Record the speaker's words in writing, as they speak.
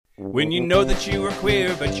When you know that you are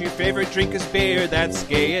queer, but your favorite drink is beer, that's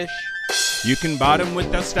gayish. You can bottom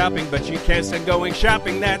without stopping, but you can't stand going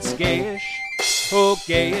shopping, that's gayish. Oh,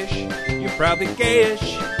 gayish, you're probably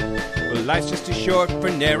gayish. Well, life's just too short for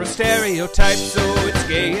narrow stereotypes, so it's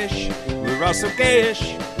gayish. We're also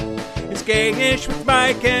gayish. It's Gayish with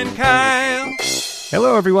Mike and Kyle.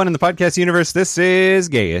 Hello, everyone in the podcast universe. This is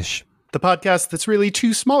Gayish, the podcast that's really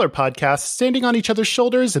two smaller podcasts standing on each other's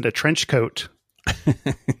shoulders in a trench coat.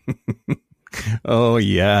 Oh,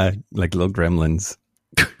 yeah, like little gremlins.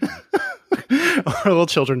 Or little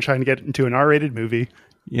children trying to get into an R-rated movie.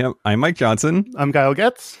 Yep, I'm Mike Johnson. I'm Kyle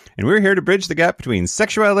Getz. And we're here to bridge the gap between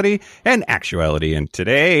sexuality and actuality. And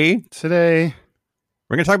today, we're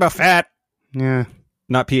going to talk about fat. Yeah.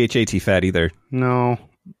 Not PHAT fat either. No.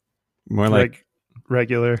 More like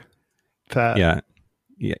regular fat.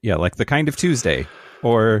 Yeah, like the kind of Tuesday.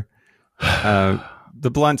 Or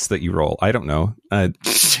the blunts that you roll. I don't know.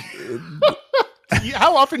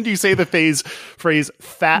 How often do you say the phrase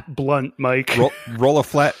fat blunt, Mike? Roll a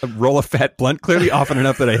fat blunt. Clearly often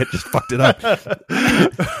enough that I had just fucked it up.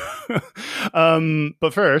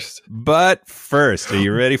 But first, are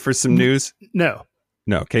you ready for some news? No.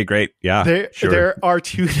 Okay, great. Yeah, sure. There are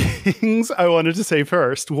two things I wanted to say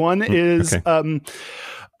first. One is one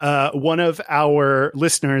of our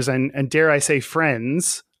listeners and dare I say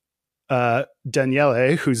friends,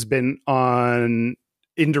 Daniele, who's been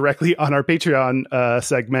indirectly on our Patreon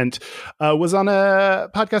segment, was on a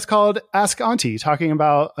podcast called Ask Auntie, talking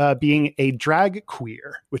about being a drag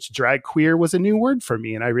queer, which drag queer was a new word for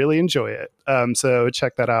me, and I really enjoy it. So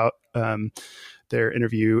check that out. Their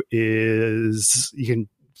interview is, you can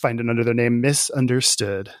find it under their name,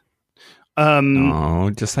 Misunderstood.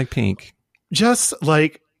 Just like Pink. Just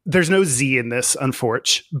like, there's no Z in this,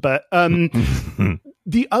 unfortunately, but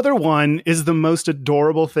the other one is the most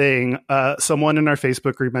adorable thing. Someone in our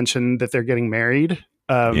Facebook group mentioned that they're getting married.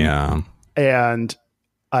 And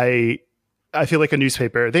I feel like a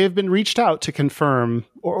newspaper. They have been reached out to confirm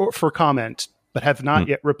or for comment, but have not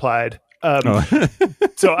yet replied.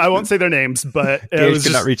 So I won't say their names, but Gayish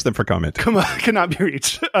could not reach them for comment. Cannot be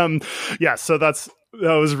reached. So that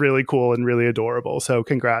was really cool and really adorable. So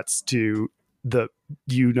congrats to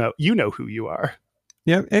you know who you are.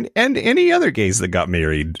 Yeah, and any other gays that got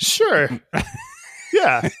married. Sure.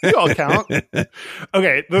 Yeah, you all count.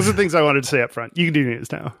 Okay, those are things I wanted to say up front. You can do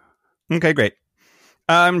news now. Okay, great.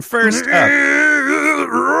 First up.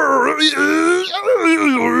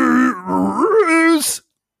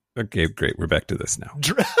 Okay, great. We're back to this now.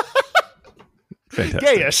 Fantastic.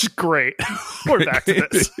 Gayish, great. We're back to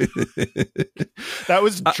this. That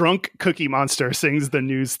was Drunk Cookie Monster sings the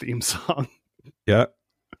news theme song. Yeah.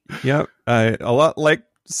 A lot like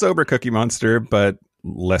Sober Cookie Monster, but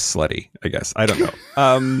less slutty, I guess. I don't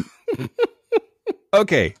know.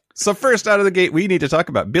 Okay, so first out of the gate, we need to talk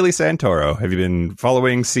about Billy Santoro. Have you been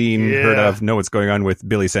following, seen, heard of, know what's going on with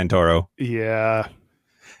Billy Santoro? Yeah.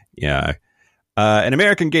 An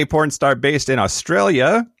American gay porn star based in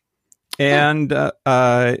Australia. And, he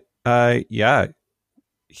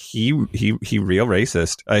real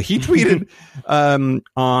racist. He tweeted,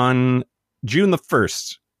 on June the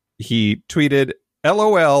 1st, he tweeted,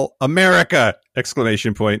 LOL, America! !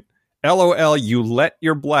 LOL, you let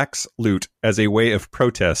your blacks loot as a way of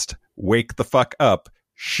protest. Wake the fuck up.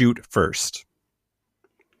 Shoot first.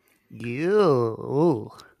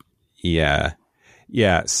 You. Yeah.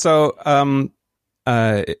 So,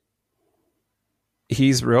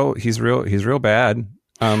 he's real bad.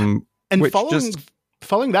 And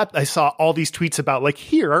following that, I saw all these tweets about, like,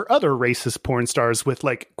 here are other racist porn stars with,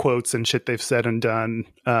 like, quotes and shit they've said and done.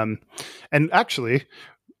 And actually,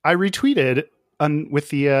 I retweeted with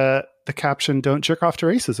the caption, "Don't jerk off to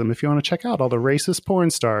racism," if you want to check out all the racist porn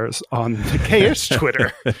stars on the Gayish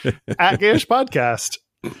Twitter, at Gayish Podcast.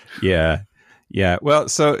 Yeah. Well,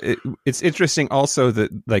 so it's interesting also that,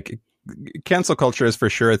 like, cancel culture is for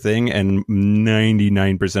sure a thing, and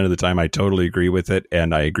 99% of the time I totally agree with it,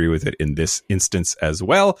 and I agree with it in this instance as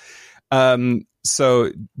well.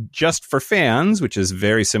 So Just for Fans, which is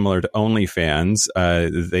very similar to OnlyFans,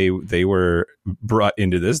 they were brought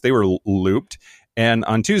into this. They were looped, and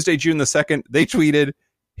on Tuesday, June the 2nd, they tweeted,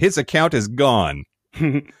 "His account is gone."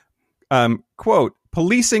 Quote,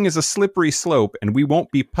 "Policing is a slippery slope, and we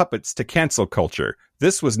won't be puppets to cancel culture.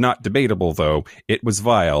 This was not debatable, though. It was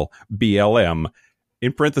vile. BLM."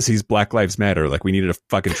 In parentheses, Black Lives Matter. Like, we needed a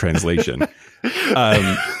fucking translation.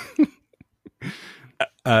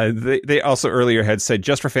 They also earlier had said,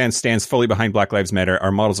 "Just for Fans stands fully behind Black Lives Matter,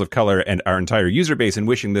 our models of color, and our entire user base, in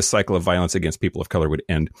wishing this cycle of violence against people of color would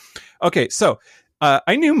end." Okay, so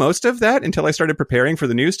I knew most of that until I started preparing for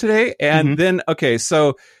the news today. And then, okay,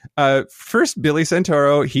 so first, Billy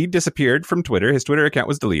Santoro, he disappeared from Twitter. His Twitter account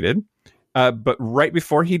was deleted. But right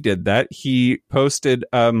before he did that, he posted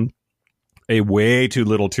a way too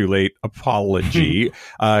little too late apology.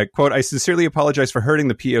 Quote, I sincerely apologize for hurting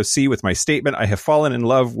the POC with my statement. I have fallen in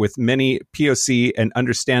love with many POC and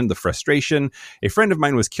understand the frustration. A friend of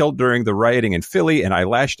mine was killed during the rioting in Philly, and I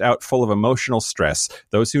lashed out full of emotional stress.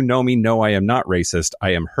 Those who know me know I am not racist. I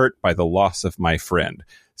am hurt by the loss of my friend.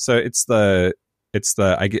 So it's the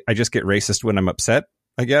I just get racist when I'm upset,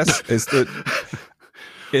 I guess, is the...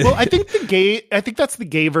 Well, I think that's the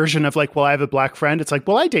gay version of like, well, I have a black friend. It's like,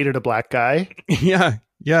 well, I dated a black guy. Yeah.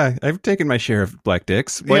 I've taken my share of black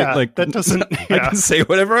dicks. Yeah, like that doesn't. I can say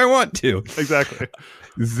whatever I want to. Exactly.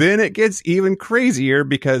 Then it gets even crazier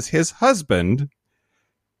because his husband,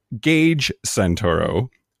 Gage Santoro,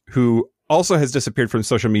 who also has disappeared from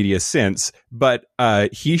social media since, but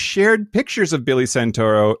he shared pictures of Billy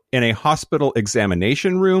Santoro in a hospital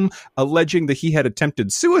examination room, alleging that he had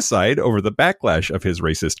attempted suicide over the backlash of his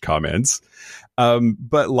racist comments.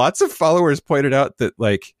 But lots of followers pointed out that,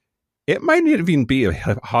 like, it might not even be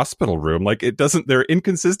a hospital room. Like, it doesn't, there are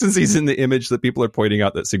inconsistencies in the image that people are pointing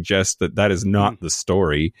out that suggest that that is not the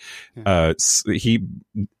story.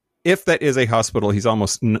 If that is a hospital, he's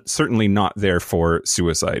almost certainly not there for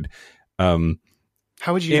suicide. How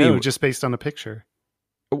would you know just based on a picture?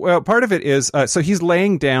 Well, part of it is, so he's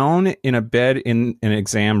laying down in a bed in an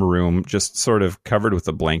exam room, just sort of covered with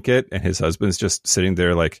a blanket, and his husband's just sitting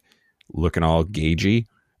there, like, looking all gagey.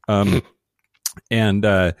 And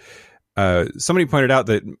somebody pointed out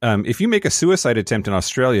that if you make a suicide attempt in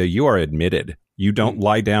Australia, you are admitted. You don't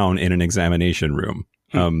lie down in an examination room.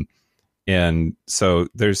 And so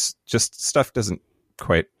there's just stuff doesn't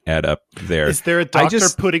quite add up there. Is there a doctor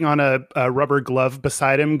putting on a rubber glove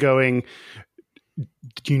beside him going,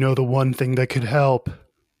 do you know the one thing that could help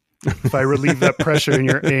if I relieve that pressure in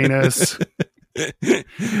your anus?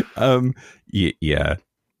 Yeah.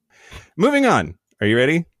 Moving on. Are you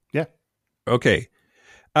ready? Yeah. Okay.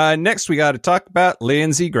 Next we got to talk about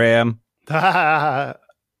Lindsey Graham.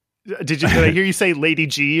 Did I hear you say Lady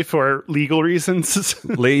G for legal reasons?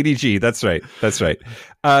 Lady G, that's right.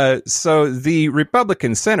 So the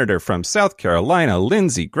Republican senator from South Carolina,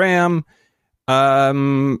 Lindsey Graham,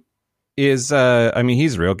 is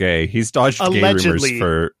he's real gay. He's dodged allegedly, gay rumors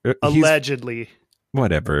for allegedly.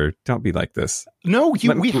 Whatever. Don't be like this. No,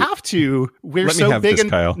 we have to. We're let so me have big this,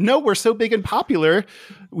 and Kyle. No, we're so big and popular.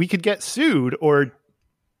 We could get sued. I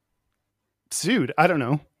don't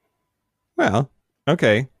know. Well,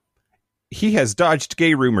 okay. He has dodged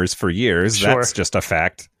gay rumors for years. Sure. That's just a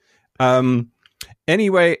fact.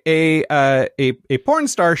 Anyway, a porn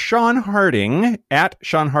star, Sean Harding, at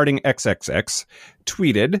Sean Harding XXX,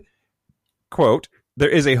 tweeted, quote, there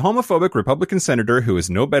is a homophobic Republican senator who is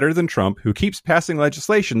no better than Trump who keeps passing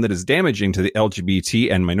legislation that is damaging to the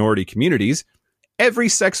LGBT and minority communities. Every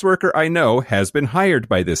sex worker I know has been hired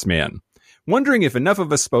by this man. Wondering if enough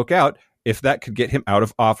of us spoke out, if that could get him out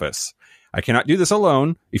of office. I cannot do this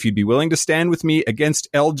alone. If you'd be willing to stand with me against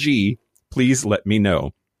LG, please let me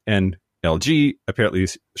know. And LG apparently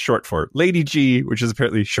is short for Lady G, which is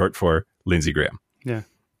apparently short for Lindsey Graham. Yeah.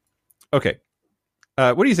 Okay.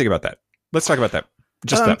 What do you think about that? Let's talk about that.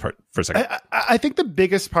 Just that part for a second. I think the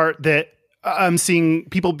biggest part that I'm seeing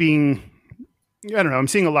people being, I don't know, I'm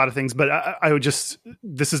seeing a lot of things, but I would just,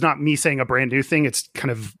 this is not me saying a brand new thing. It's kind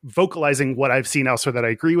of vocalizing what I've seen elsewhere that I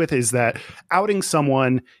agree with, is that outing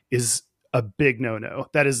someone is a big no-no.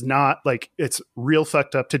 That is not, like, it's real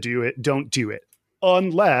fucked up to do it. Don't do it.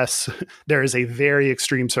 Unless there is a very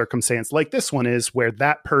extreme circumstance like this one is, where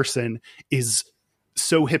that person is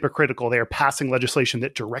so hypocritical, they are passing legislation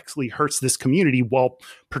that directly hurts this community while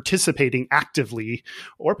participating actively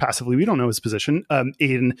or passively, we don't know his position,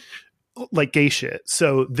 in like gay shit.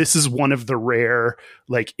 So this is one of the rare,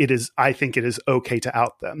 like, it is, I think it is okay to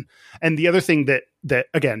out them. And the other thing that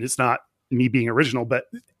again, it's not me being original, but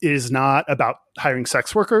it is not about hiring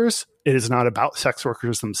sex workers. It is not about sex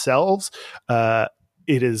workers themselves. It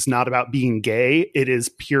is not about being gay. It is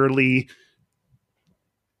purely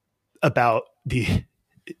about the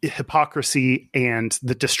hypocrisy and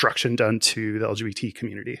the destruction done to the LGBT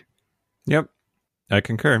community. Yep. I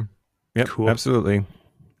concur. Yep. Cool. Absolutely.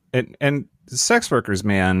 And sex workers,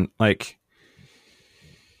 man, like,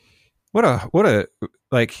 what a,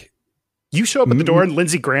 like, you show up at the door and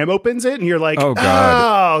Lindsey Graham opens it and you're like, oh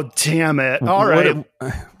God, oh, damn it. All right.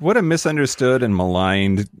 What a misunderstood and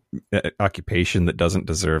maligned occupation that doesn't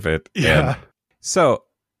deserve it. Yeah. And so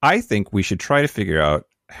I think we should try to figure out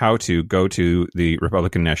how to go to the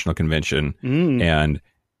Republican National Convention and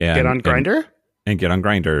get on Grindr. and get on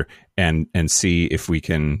Grindr and see if we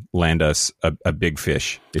can land us a big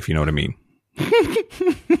fish, if you know what I mean.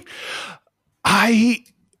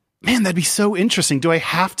 Man, that'd be so interesting. Do I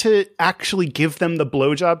have to actually give them the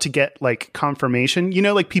blowjob to get like confirmation? You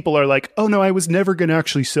know, like people are like, oh no, I was never going to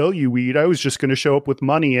actually sell you weed. I was just going to show up with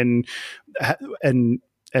money and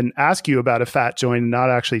ask you about a fat joint and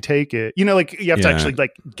not actually take it. You know, like you have to actually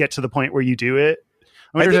like get to the point where you do it.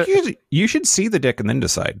 I think you should see the dick and then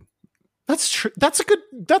decide. That's true. That's a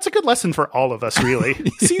good lesson for all of us, really.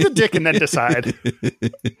 See the dick and then decide.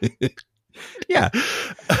 Yeah.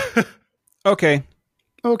 Okay.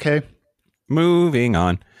 Moving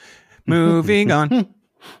on.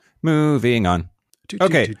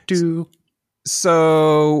 Okay.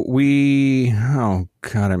 So oh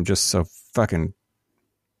God, I'm just so fucking.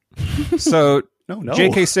 So no.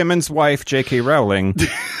 J.K. Simmons' wife, J.K. Rowling.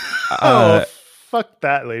 Fuck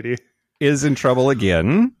that lady. Is in trouble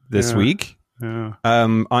again this week. Yeah.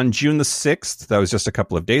 On June the 6th, that was just a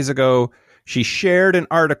couple of days ago, she shared an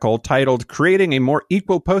article titled "Creating a More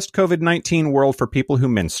Equal Post-COVID-19 World for People Who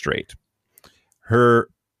Menstruate." Her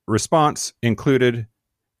response included,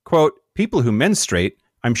 quote, "People who menstruate,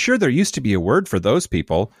 I'm sure there used to be a word for those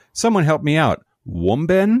people. Someone help me out.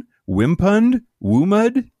 Womben? Wimpund?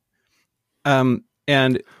 Woomud?"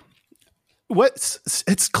 And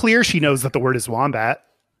it's clear she knows that the word is wombat.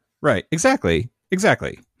 Right. Exactly.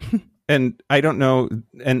 And I don't know.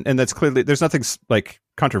 And that's clearly, there's nothing like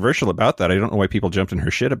controversial about that. I don't know why people jumped in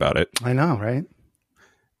her shit about it. I know. Right.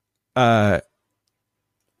 That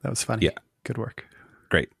was funny. Yeah. Good work.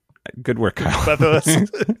 Great. Good work, Kyle.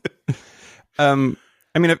 I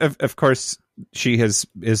mean, of course she is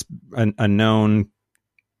a known,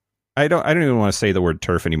 I don't even want to say the word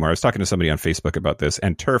TERF anymore. I was talking to somebody on Facebook about this,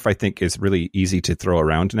 and TERF I think is really easy to throw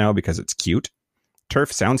around now because it's cute.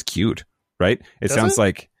 TERF sounds cute, right? Does sounds it?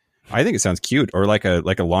 like, I think it sounds cute, or like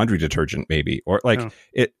a laundry detergent maybe, or like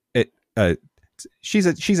she's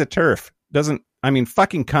a TERF. Doesn't, I mean,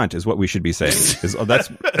 fucking cunt is what we should be saying.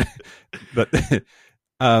 But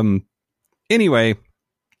anyway,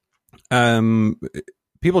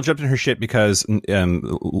 people jumped in her shit because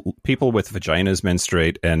people with vaginas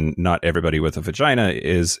menstruate, and not everybody with a vagina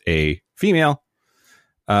is a female.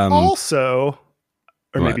 Also,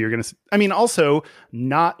 or what? maybe you're going to, I mean, also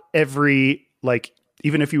not every, like,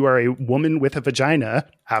 even if you are a woman with a vagina,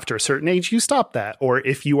 after a certain age, you stop that. Or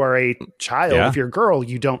if you are a child, if you're a girl,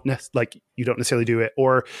 you don't necessarily do it.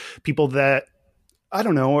 Or people that, I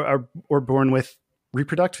don't know, are born with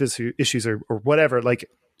reproductive issues or whatever. Like,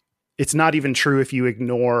 it's not even true if you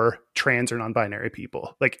ignore trans or non-binary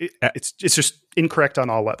people. Like it's just incorrect on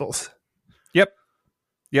all levels. Yep.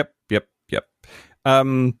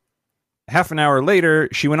 Half an hour later,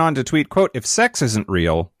 she went on to tweet, quote, "If sex isn't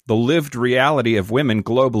real, the lived reality of women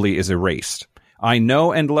globally is erased. I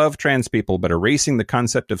know and love trans people, but erasing the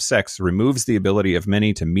concept of sex removes the ability of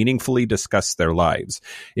many to meaningfully discuss their lives.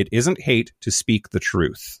 It isn't hate to speak the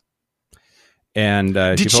truth." And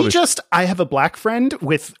did she just, I have a black friend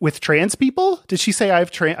with trans people? Did she say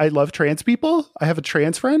I love trans people? I have a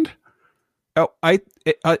trans friend? Oh, I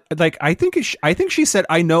think she said,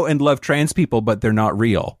 "I know and love trans people, but they're not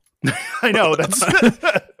real." I know, that's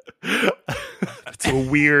that's a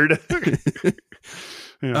weird.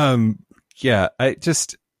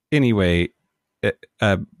 Anyway,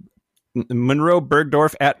 Monroe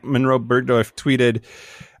Bergdorf tweeted,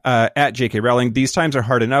 at J.K. Rowling, "These times are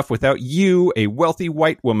hard enough without you, a wealthy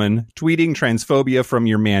white woman, tweeting transphobia from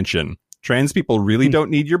your mansion. Trans people really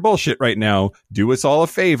don't need your bullshit right now. Do us all a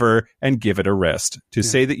favor and give it a rest. To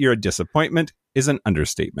say that you're a disappointment is an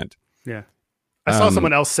understatement." Yeah. I saw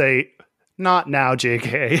someone else say, "Not now,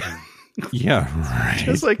 JK." Yeah,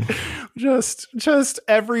 right. Just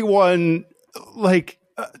everyone, like,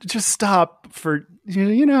 just stop for,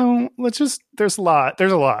 let's just, there's a lot.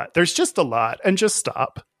 There's just a lot, and just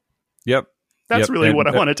stop. Yep. That's really what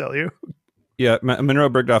I want to tell you. Yeah. Monroe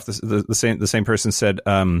Bergdorf, the same person said,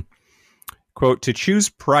 quote, "To choose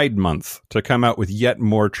Pride Month to come out with yet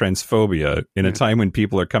more transphobia in a time when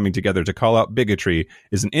people are coming together to call out bigotry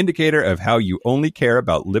is an indicator of how you only care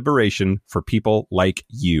about liberation for people like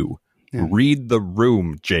you. Yeah. Read the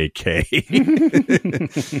room, JK."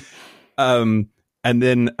 And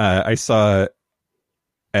then I saw,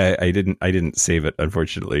 I didn't save it,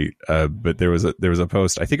 unfortunately, but there was a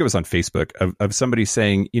post, I think it was on Facebook, of somebody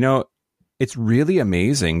saying, it's really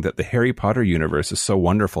amazing that the Harry Potter universe is so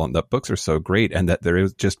wonderful and that books are so great and that there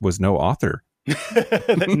just was no author.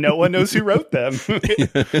 No one knows who wrote them.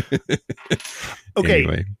 Okay.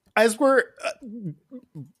 Anyway. As we're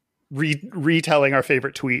retelling our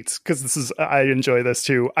favorite tweets, because I enjoy this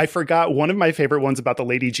too. I forgot one of my favorite ones about the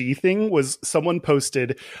Lady G thing was someone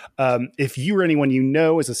posted, if you or anyone you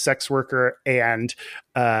know is a sex worker and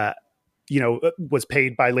was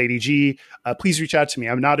paid by Lady G, please reach out to me.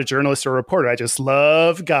 I'm not a journalist or a reporter. I just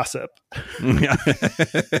love gossip. Yeah.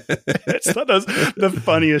 It's the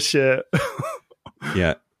funniest shit.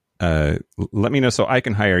 Yeah. Let me know so I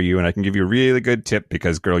can hire you and I can give you a really good tip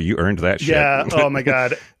because, girl, you earned that shit. Yeah. Oh, my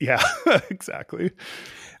God. Yeah, exactly.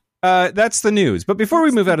 That's the news. But before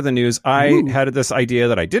we move out of the news, I had this idea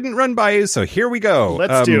that I didn't run by you, so here we go.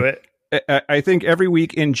 Let's do it. I think every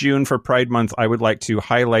week in June for Pride Month, I would like to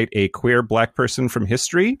highlight a queer Black person from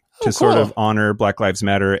history to sort of honor Black Lives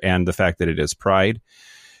Matter and the fact that it is Pride.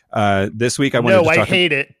 This week, I wanted to talk... I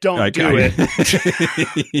hate it. Don't do it.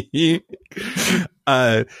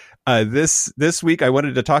 This week, I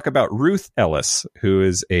wanted to talk about Ruth Ellis, who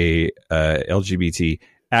is a LGBT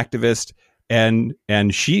activist, and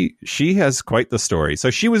she has quite the story. So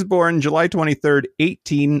she was born July 23rd,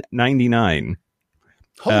 1899.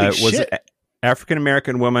 Holy shit. Was an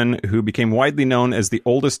African-American woman who became widely known as the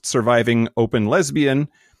oldest surviving open lesbian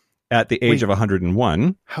at the age of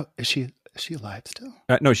 101. How is she? Is she alive still?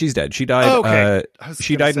 No, she's dead. She died.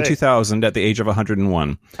 She died in 2000 at the age of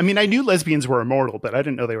 101. I mean, I knew lesbians were immortal, but I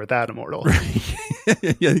didn't know they were that immortal.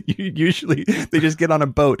 Yeah, usually they just get on a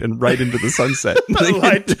boat and ride into the sunset.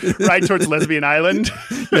 ride towards Lesbian Island,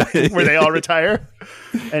 where they all retire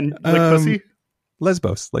and lick pussy.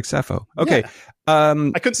 Lesbos, like Sappho. Okay. Yeah.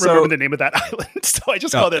 I couldn't remember the name of that island, so I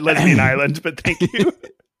just called it Lesbian Island, but thank you.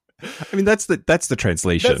 I mean, that's the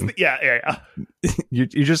translation. Yeah.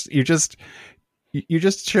 You're just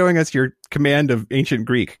showing us your command of ancient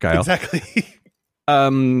Greek, Kyle. Exactly.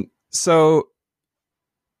 So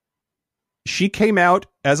she came out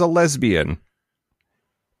as a lesbian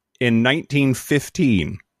in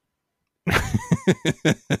 1915.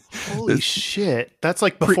 Holy shit. That's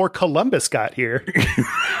like before Columbus got here.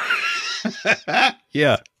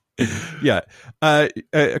 Yeah.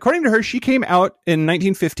 According to her, she came out in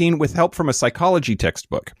 1915 with help from a psychology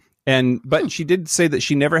textbook. But she did say that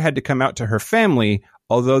she never had to come out to her family,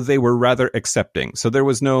 although they were rather accepting. So there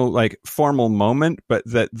was no formal moment, but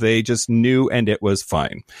that they just knew and it was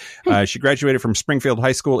fine. She graduated from Springfield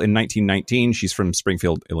High School in 1919. She's from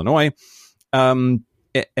Springfield, Illinois.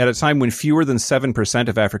 At a time when fewer than 7%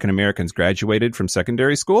 of African Americans graduated from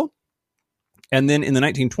secondary school. And then in the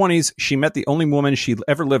 1920s, she met the only woman she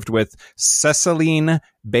ever lived with, Ceciline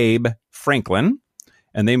Babe Franklin,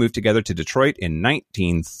 and they moved together to Detroit in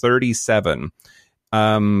 1937.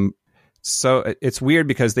 So it's weird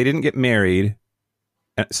because they didn't get married,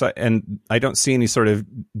 and I don't see any sort of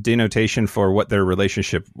denotation for what their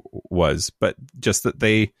relationship was, but just that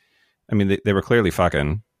they were clearly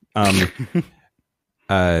fucking. But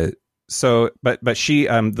she,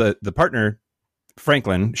 the partner,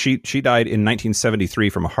 Franklin, she died in 1973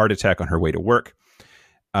 from a heart attack on her way to work.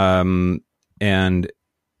 And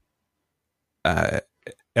Ruth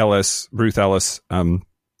Ellis,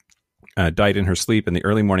 died in her sleep in the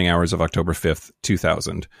early morning hours of October 5th,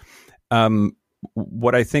 2000.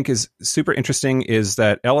 What I think is super interesting is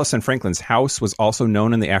that Ellis and Franklin's house was also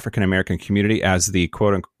known in the African American community as the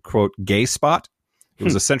quote unquote gay spot. It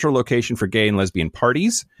was a central location for gay and lesbian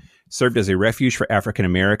parties, served as a refuge for African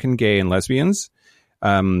American gay and lesbians.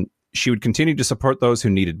 She would continue to support those who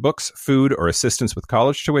needed books, food, or assistance with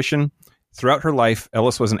college tuition. Throughout her life,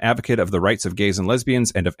 Ellis was an advocate of the rights of gays and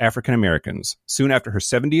lesbians and of African Americans. Soon after her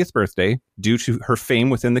 70th birthday, due to her fame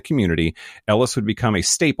within the community, Ellis would become a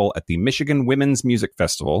staple at the Michigan Women's Music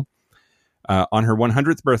Festival. On her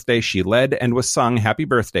 100th birthday, she led and was sung Happy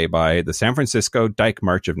Birthday by the San Francisco Dyke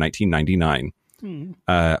March of 1999.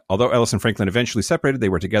 Although Ellis and Franklin eventually separated, they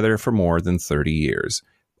were together for more than 30 years.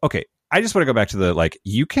 Okay, I just want to go back to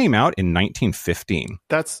you came out in 1915.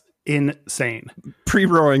 That's insane.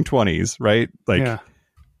 Pre-roaring 20s, right?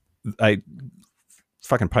 I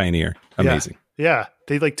fucking pioneer. Amazing. Yeah.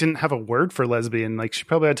 They didn't have a word for lesbian. She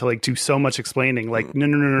probably had to do so much explaining.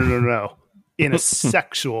 No. In a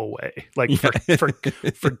sexual way, for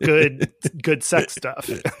good sex stuff.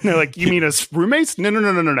 And they're like, you mean as roommates?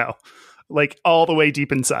 No. All the way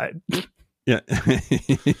deep inside. Yeah.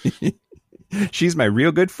 She's my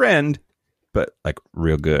real good friend, but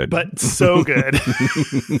real good. But so good.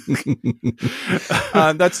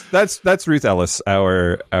 That's Ruth Ellis,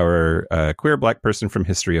 our queer Black person from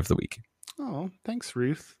History of the Week. Oh, thanks,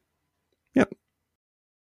 Ruth. Yep.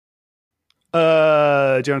 Do you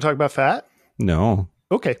want to talk about fat? No.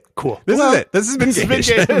 Okay, cool. This is it. This has been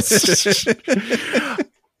Gayish.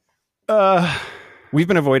 We've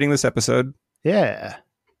been avoiding this episode. Yeah.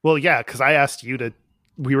 Well, yeah, because I asked you to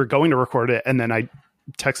we were going to record it, and then I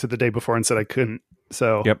texted the day before and said I couldn't.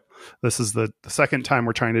 So this is the second time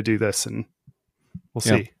we're trying to do this, and we'll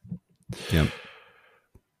see. Yep.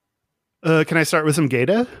 Can I start with some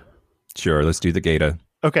Gata? Sure, let's do the Gata.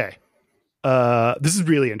 Okay. This is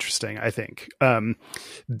really interesting, I think.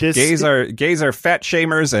 Gays are fat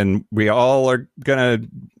shamers, and we all are gonna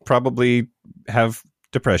probably have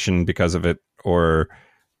depression because of it, or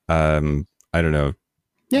I don't know.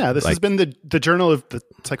 Yeah, this has been the Journal of the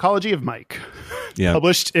Psychology of Mike. Yeah.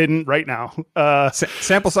 Published in right now.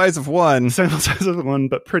 Sample size of one. Sample size of one,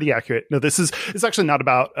 but pretty accurate. No, it's actually not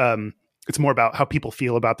about it's more about how people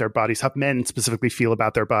feel about their bodies, how men specifically feel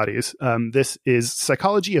about their bodies. This is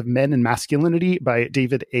Psychology of Men and Masculinity by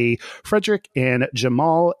David A. Frederick and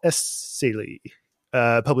Jamal Esseli,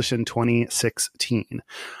 published in 2016.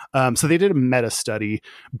 So they did a meta study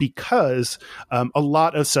because a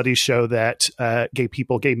lot of studies show that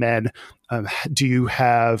gay men are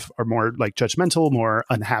more like judgmental, more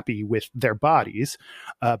unhappy with their bodies.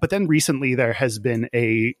 But then recently there has been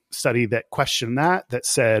a study that questioned that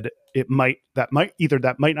said that might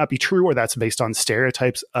not be true, or that's based on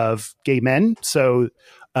stereotypes of gay men. So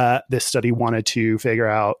this study wanted to figure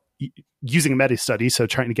out, using a meta study, so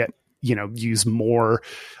trying to get use more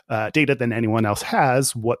data than anyone else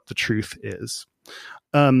has, what the truth is.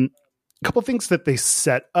 A couple of things that they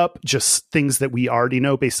set up, just things that we already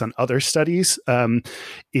know based on other studies,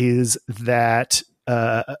 is that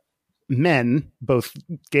men, both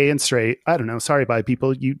gay and straight, I don't know, sorry, bi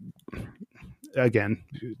people,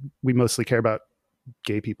 we mostly care about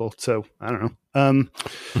gay people, so I don't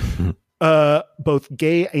know. Both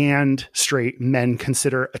gay and straight men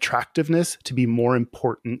consider attractiveness to be more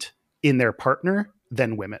important in their partner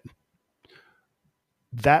than women.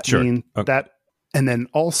 That means that, and then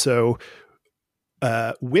also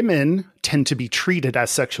women tend to be treated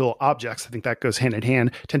as sexual objects. I think that goes hand in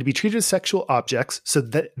hand, tend to be treated as sexual objects. So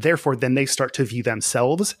that therefore then they start to view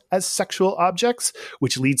themselves as sexual objects,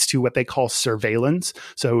 which leads to what they call surveillance.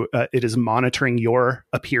 So it is monitoring your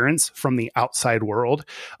appearance from the outside world.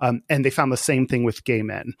 And they found the same thing with gay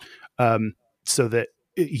men. So that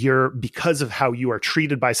because of how you are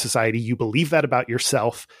treated by society, you believe that about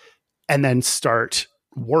yourself, and then start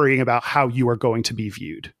worrying about how you are going to be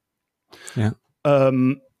viewed. Yeah.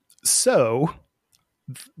 So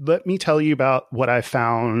let me tell you about what I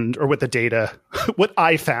found, or what the data, what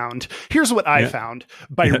I found. Here's what I found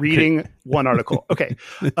by reading one article. Okay.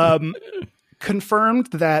 Confirmed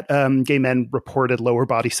that gay men reported lower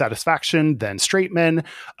body satisfaction than straight men,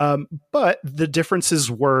 but the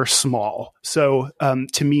differences were small. So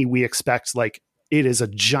to me, we expect it is a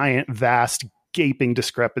giant, vast, gaping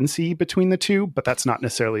discrepancy between the two, but that's not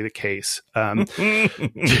necessarily the case. I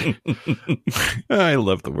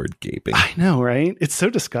love the word gaping. I know, right? It's so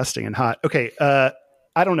disgusting and hot. Okay, I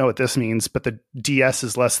don't know what this means, but the DS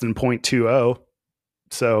is less than 0.20.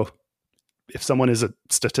 So if someone is a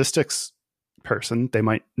statistics person, they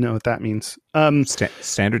might know what that means.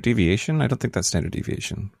 Standard deviation? I don't think that's standard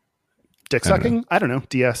deviation. Dick sucking? I don't know.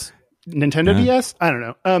 DS. Nintendo DS? I don't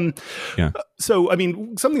know. So, I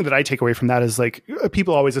mean, something that I take away from that is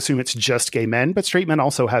people always assume it's just gay men, but straight men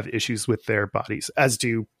also have issues with their bodies, as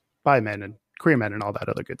do bi men and queer men and all that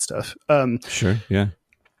other good stuff. Sure. Yeah.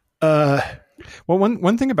 Well,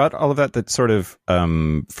 one thing about all of that sort of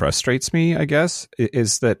frustrates me, I guess,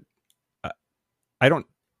 is that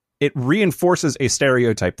it reinforces a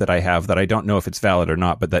stereotype that I have that I don't know if it's valid or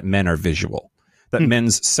not, but that men are visual, that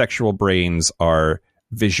men's sexual brains are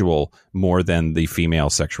visual more than the female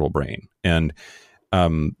sexual brain. And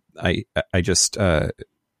I just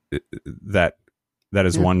that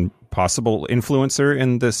is one possible influencer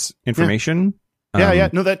in this information.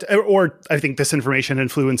 Or I think this information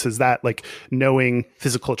influences that, knowing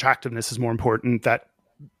physical attractiveness is more important. That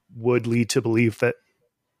would lead to believe that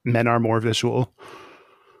men are more visual.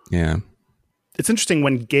 Yeah. It's interesting,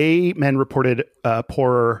 when gay men reported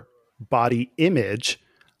poorer body image,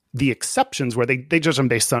 the exceptions where they judge them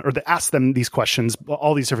based on, or they ask them these questions,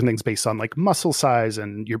 all these different things based on muscle size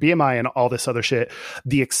and your BMI and all this other shit.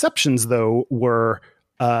 The exceptions, though, were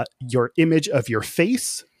your image of your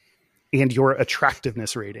face and your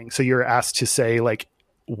attractiveness rating. So you're asked to say,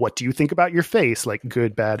 what do you think about your face?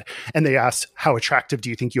 Good, bad. And they asked, how attractive do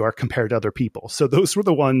you think you are compared to other people? So those were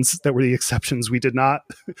the ones that were the exceptions. We did not,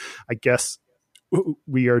 I guess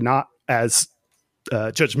we are not as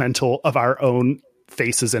judgmental of our own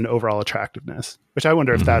faces and overall attractiveness, which I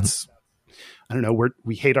wonder if that's, I don't know,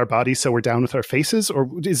 we hate our bodies, so we're down with our faces, or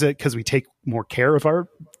is it because we take more care of our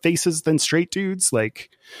faces than straight dudes? I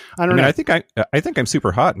don't know. I think I'm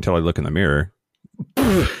super hot until I look in the mirror.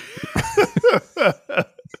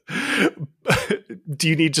 Do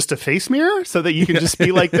you need just a face mirror so that you can just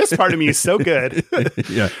be like, this part of me is so good?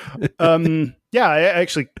 Yeah. Yeah, I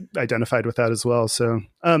actually identified with that as well. So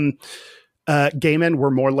gay men were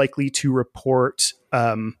more likely to report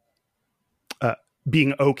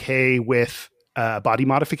being okay with body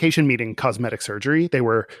modification, meaning cosmetic surgery. They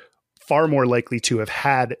were far more likely to have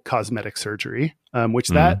had cosmetic surgery, which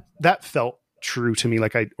that felt true to me.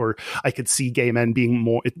 Like I could see gay men being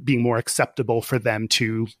more acceptable for them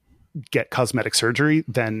to get cosmetic surgery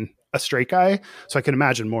than a straight guy. So I can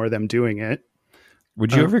imagine more of them doing it.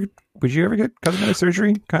 Would you ever get cosmetic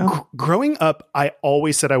surgery, Kyle? Growing up, I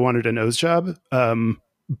always said I wanted a nose job,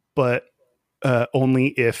 but only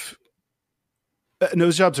if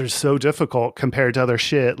nose jobs are so difficult compared to other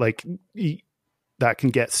shit. Like that can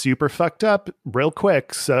get super fucked up real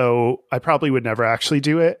quick. So I probably would never actually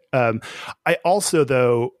do it. I also,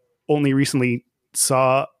 though, only recently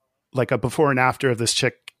saw like a before and after of this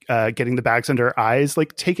chick getting the bags under her eyes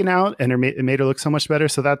like taken out, and it made her look so much better.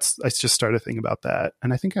 So I just started thinking about that,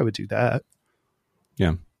 and I think I would do that.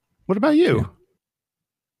 Yeah. What about you?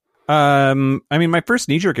 Yeah. I mean, my first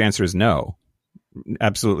knee-jerk answer is no,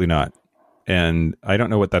 absolutely not. And I don't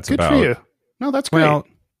know what that's about. Good for you. No, that's great. Well,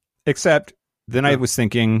 except then I was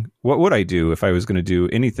thinking, what would I do if I was going to do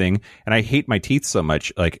anything? And I hate my teeth so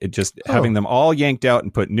much. Like having them all yanked out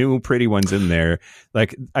and put new pretty ones in there,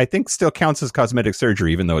 like I think still counts as cosmetic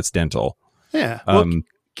surgery, even though it's dental. Yeah. Well,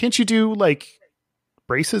 can't you do like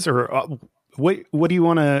braces or what do you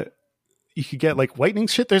want to? You could get like whitening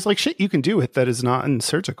shit. There's like shit you can do with that is not in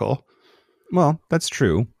surgical. Well, that's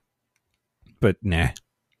true, but nah.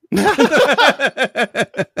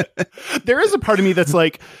 There is a part of me that's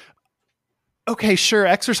like, okay, sure,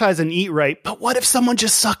 exercise and eat right, but what if someone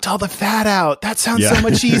just sucked all the fat out? That sounds so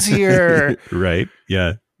much easier. Right.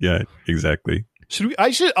 Yeah. Yeah, exactly.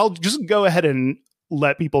 I'll just go ahead and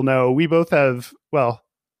let people know we both have, well,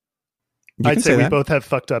 I'd say we both have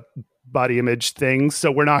fucked up body image things.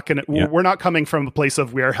 So we're not coming from a place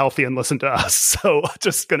of we are healthy and listen to us. So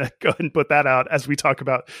just going to go ahead and put that out as we talk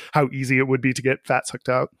about how easy it would be to get fat sucked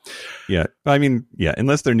out. Yeah. I mean, yeah,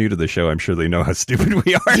 unless they're new to the show, I'm sure they know how stupid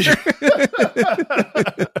we are.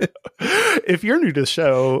 If you're new to the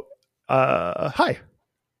show, hi.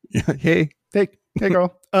 Yeah, hey,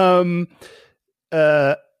 girl.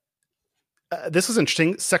 This was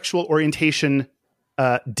interesting. Sexual orientation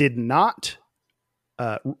did not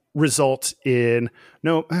result in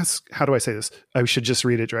how do I say this? I should just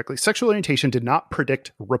read it directly. Sexual orientation did not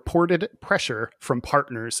predict reported pressure from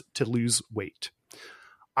partners to lose weight.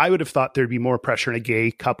 I would have thought there'd be more pressure in a gay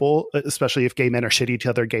couple, especially if gay men are shitty to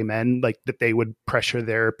other gay men, like that they would pressure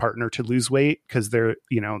their partner to lose weight because they're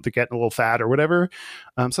getting a little fat or whatever.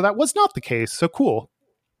 So that was not the case. So cool.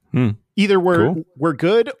 Either we're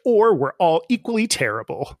good or we're all equally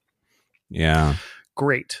terrible. Yeah.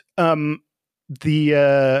 Great. As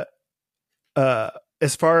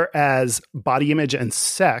far as body image and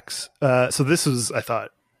sex, so this was, I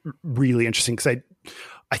thought, really interesting because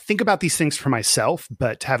I think about these things for myself,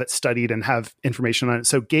 but to have it studied and have information on it.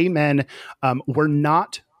 So gay men were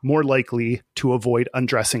not more likely to avoid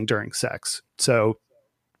undressing during sex. So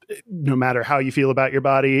no matter how you feel about your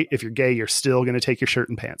body, if you're gay, you're still going to take your shirt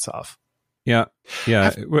and pants off. Yeah.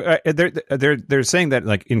 Yeah. They're saying that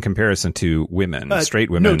like in comparison to women, straight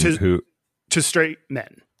women to straight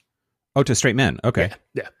men. Oh, to straight men. Okay.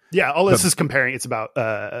 Yeah. All this is comparing. It's about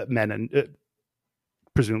men and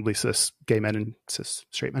presumably cis gay men and cis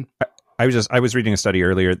straight men. I was reading a study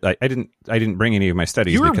earlier. I didn't bring any of my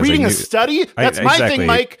studies. You were reading a study? That's my thing,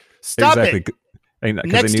 Mike. Stop it.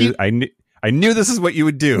 I knew this is what you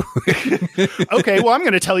would do. Okay, well, I'm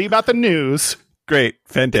going to tell you about the news. Great,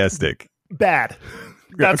 fantastic. Bad.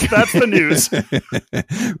 That's the news.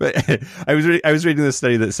 But I was reading this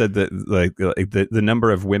study that said that like the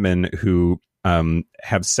number of women who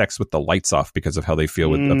have sex with the lights off because of how they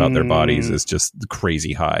feel about their bodies is just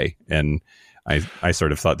crazy high, and I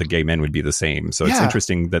sort of thought the gay men would be the same. So it's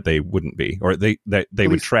interesting that they wouldn't be, or they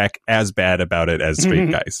would track as bad about it as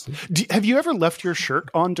straight guys. Have you ever left your shirt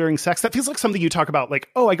on during sex? That feels like something you talk about, like,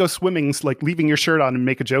 oh, I go swimming, like leaving your shirt on and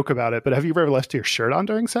make a joke about it. But have you ever left your shirt on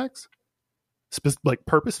during sex? Like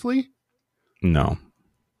purposefully? No.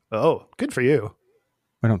 Oh, good for you.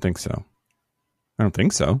 I don't think so.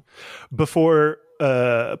 Before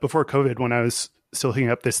COVID, when I was still hooking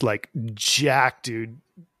up, this like jack dude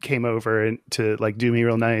came over and to like do me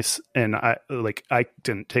real nice, and I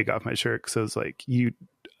didn't take off my shirt because I was like, you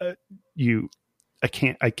have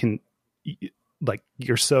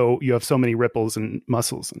so many ripples and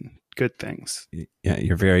muscles and good things. Yeah,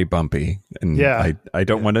 you're very bumpy, and I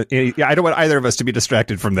don't want to. I don't want either of us to be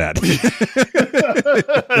distracted from that.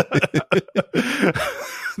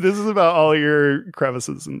 This is about all your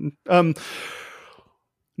crevices. And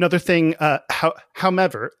another thing,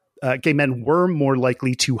 however, gay men were more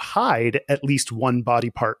likely to hide at least one body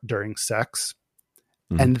part during sex,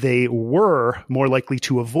 and they were more likely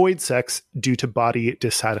to avoid sex due to body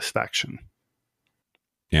dissatisfaction.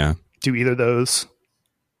 Yeah. Do either of those?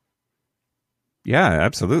 Yeah,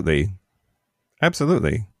 absolutely.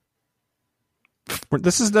 Absolutely.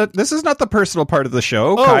 This is not the personal part of the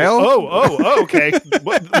show, Kyle. Okay.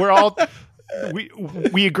 We're all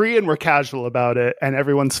we agree and we're casual about it, and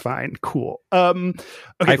everyone's fine. Cool. Okay.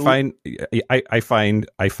 I find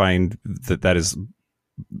that is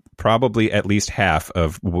probably at least half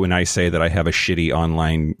of when I say that I have a shitty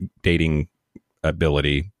online dating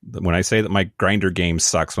ability. When I say that my Grindr game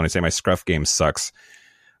sucks, when I say my Scruff game sucks,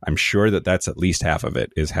 I'm sure that that's at least half of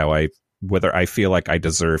it, is whether I feel like I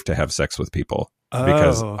deserve to have sex with people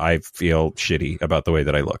because I feel shitty about the way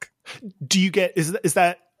that I look. Do you get, is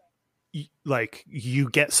that like you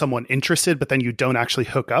get someone interested, but then you don't actually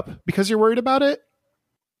hook up because you're worried about it?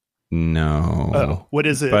 No. Oh, what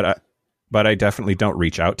is it? But I definitely don't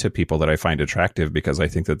reach out to people that I find attractive because I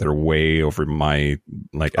think that they're way over my,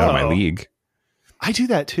 out of my league. I do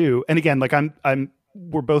that too. And again, like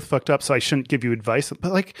we're both fucked up, so I shouldn't give you advice,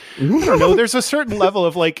 but like, I don't know, there's a certain level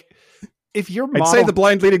of like, if you're I'd say the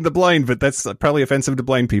blind leading the blind, but that's probably offensive to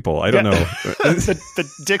blind people. I don't know. the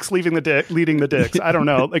dicks leading the dicks. I don't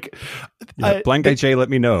know. Like, blind guy Jay, let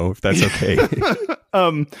me know if that's okay.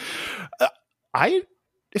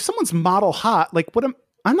 If someone's model hot, like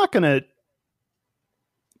I'm not gonna.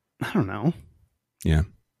 I don't know. Yeah.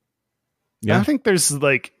 I think there's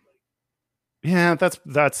like, that's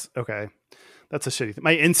okay. That's a shitty thing.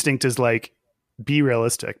 My instinct is like, be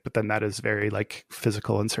realistic, but then that is very like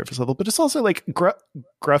physical and surface level, but it's also like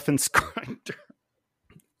gruff and grinder.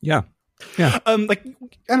 Yeah. Like,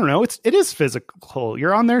 I don't know. It is physical.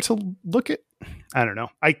 You're on there to look at, I don't know.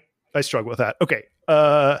 I struggle with that. Okay.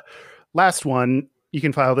 Last one, you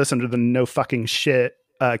can file this under the no fucking shit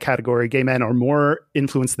category. Gay men are more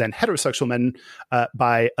influenced than heterosexual men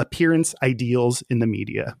by appearance ideals in the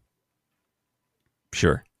media.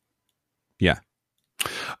 Sure. Yeah.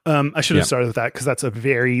 I should have started with that because that's a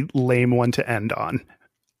very lame one to end on.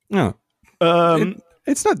 No,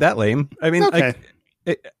 it's not that lame. I mean, okay.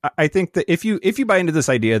 I think that if you buy into this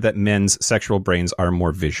idea that men's sexual brains are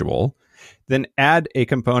more visual, then add a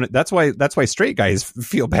component. That's why straight guys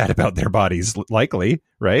feel bad about their bodies, likely,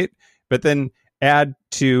 right? But then add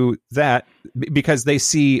to that because they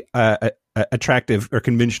see attractive or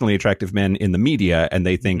conventionally attractive men in the media, and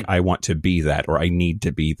they think I want to be that, or I need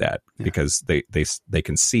to be that because they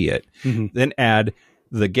can see it. Mm-hmm. Then add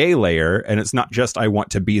the gay layer, and it's not just I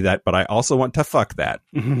want to be that, but I also want to fuck that.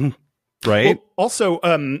 Mm-hmm. Right. Well, also,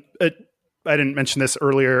 I didn't mention this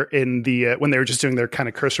earlier in the when they were just doing their kind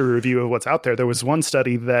of cursory review of what's out there. There was one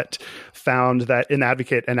study that found that in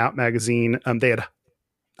Advocate and Out magazine, they had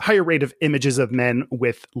higher rate of images of men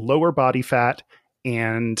with lower body fat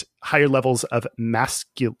and higher levels of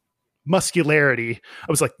muscularity.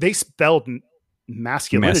 I was like, they spelled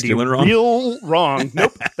masculinity real wrong.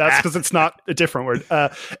 Nope, that's because it's not a different word.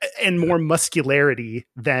 And more muscularity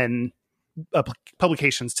than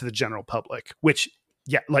publications to the general public, which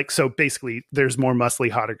so basically there's more muscly,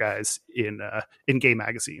 hotter guys in gay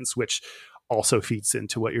magazines, which also feeds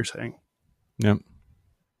into what you're saying. Yep.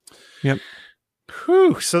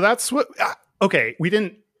 Whew, so that's what. Okay, we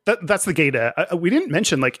didn't. That's the gay day. We didn't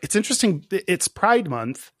mention, like, it's interesting. It's Pride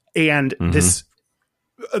Month, and this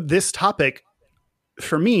topic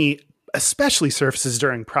for me especially surfaces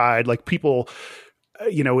during Pride. Like people,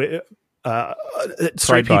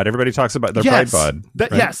 Pride bod. Everybody talks about their Pride bod.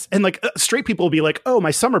 Right? Yes, and like straight people will be like, "Oh,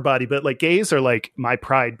 my summer body," but like gays are like my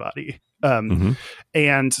Pride body.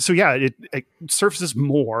 And so it surfaces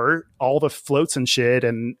more. All the floats and shit,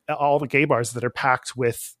 and all the gay bars that are packed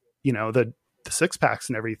with the six packs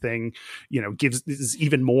and everything, is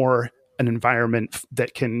even more an environment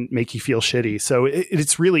that can make you feel shitty. So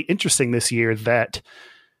it's really interesting this year that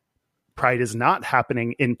Pride is not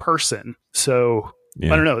happening in person. So I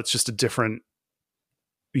don't know. It's just a different.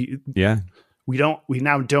 Yeah. We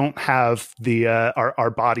now don't have the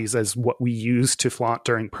our bodies as what we use to flaunt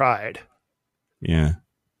during Pride. Yeah.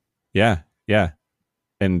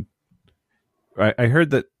 And I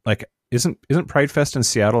heard that like isn't Pride Fest in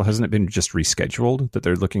Seattle, hasn't it been just rescheduled, that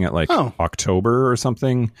they're looking at like October or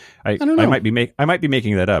something? I don't know. I might be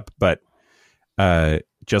making that up, but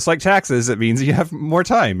just like taxes, it means you have more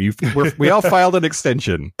time. We all filed an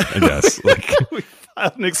extension, I guess. Like we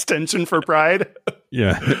filed an extension for Pride.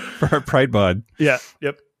 Yeah, for our Pride bod. Yeah.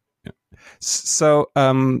 Yep. Yeah. So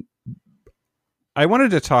I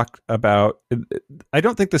wanted to talk about, I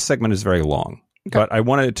don't think this segment is very long, but I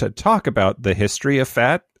wanted to talk about the history of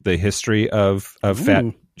fat, the history of fat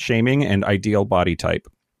shaming and ideal body type.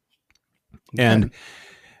 Okay.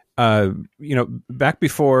 And, back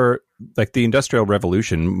before like the Industrial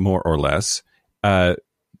Revolution, more or less,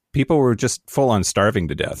 people were just full on starving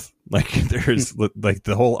to death. Like there's like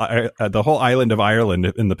the whole island of Ireland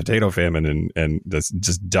in the potato famine and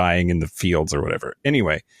just dying in the fields or whatever.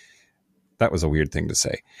 Anyway, that was a weird thing to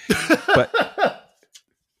say,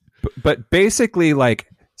 but basically like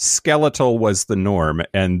skeletal was the norm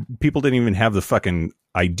and people didn't even have the fucking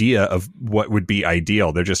idea of what would be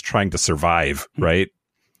ideal. They're just trying to survive. Right.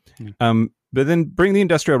 But then bring the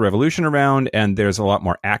Industrial Revolution around, and there's a lot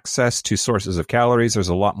more access to sources of calories. There's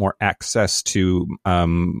a lot more access to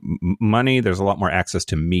money. There's a lot more access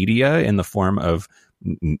to media in the form of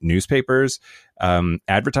newspapers,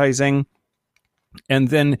 advertising. And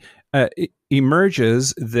then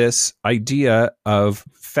emerges this idea of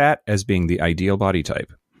fat as being the ideal body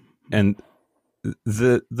type. And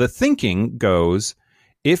the thinking goes,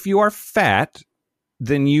 if you are fat,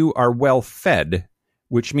 then you are well fed,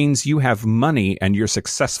 which means you have money and you're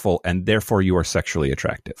successful and therefore you are sexually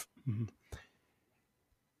attractive. Mm-hmm.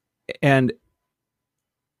 And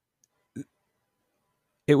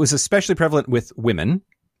it was especially prevalent with women,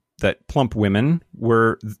 that plump women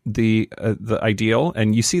were the ideal.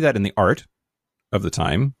 And you see that in the art of the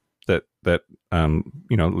time that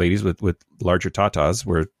ladies with larger tatas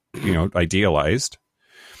were, idealized,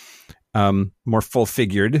 more full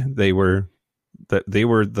figured. They were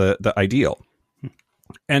the ideal.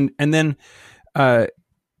 And then,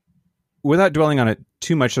 without dwelling on it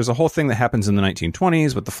too much, there's a whole thing that happens in the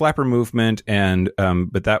 1920s with the flapper movement,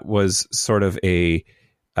 but that was sort of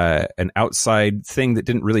an outside thing that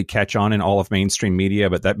didn't really catch on in all of mainstream media.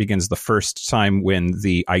 But that begins the first time when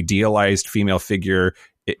the idealized female figure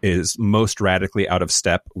is most radically out of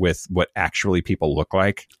step with what actually people look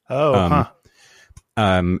like. So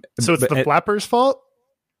it's the flappers' fault?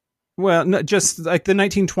 Well, no, just like the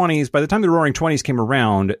 1920s, by the time the Roaring Twenties came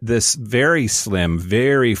around, this very slim,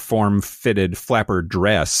 very form-fitted flapper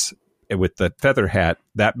dress with the feather hat,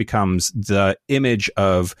 that becomes the image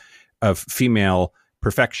of female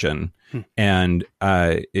perfection. And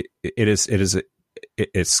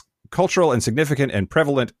it's cultural and significant and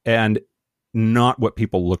prevalent and not what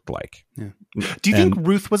people looked like. Yeah. Do you think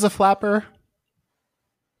Ruth was a flapper?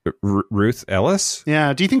 Ruth Ellis?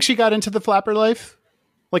 Yeah. Do you think she got into the flapper life?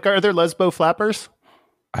 Like, are there lesbo flappers?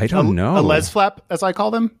 I don't know. A les flap, as I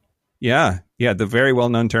call them? Yeah. The very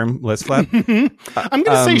well-known term, les flap. I'm going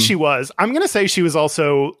to say she was. I'm going to say she was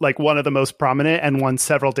also, like, one of the most prominent and won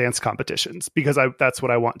several dance competitions, because that's what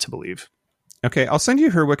I want to believe. Okay, I'll send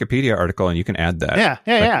you her Wikipedia article, and you can add that.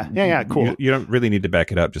 Yeah, cool. You don't really need to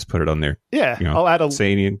back it up. Just put it on there. Yeah, I'll add a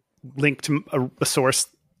link to a source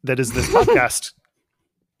that is this podcast.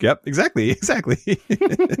 Yep, exactly.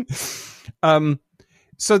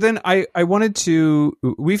 So then I wanted to,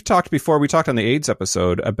 we talked on the AIDS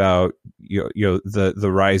episode about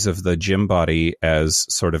the rise of the gym body as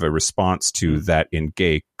sort of a response to that in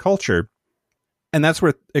gay culture. And that's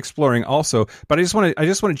worth exploring also. But I just want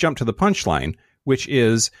to jump to the punchline, which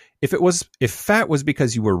is if fat was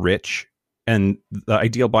because you were rich and the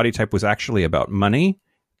ideal body type was actually about money,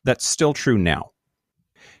 that's still true now.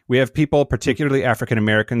 We have people, particularly African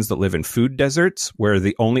Americans, that live in food deserts where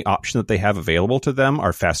the only option that they have available to them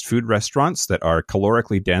are fast food restaurants that are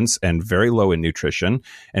calorically dense and very low in nutrition,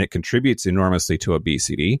 and it contributes enormously to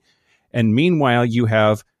obesity. And meanwhile, you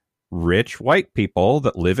have rich white people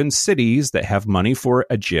that live in cities that have money for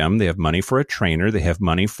a gym, they have money for a trainer, they have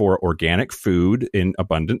money for organic food in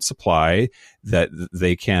abundant supply that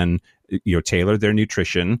they can tailor their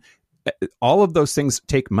nutrition. All of those things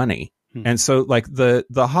take money. And so like the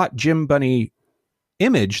hot gym bunny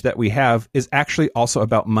image that we have is actually also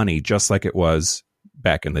about money, just like it was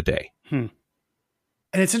back in the day. And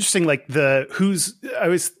it's interesting, like I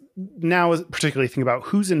was now particularly thinking about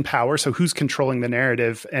who's in power. So who's controlling the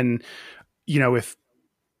narrative? And, if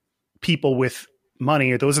people with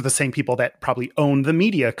money, those are the same people that probably own the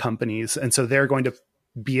media companies. And so they're going to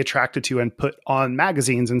be attracted to and put on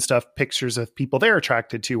magazines and stuff, pictures of people they're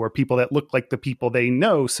attracted to or people that look like the people they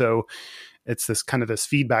know. So it's this kind of this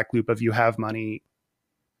feedback loop of you have money,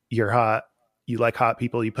 you're hot, you like hot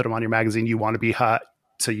people, you put them on your magazine, you want to be hot.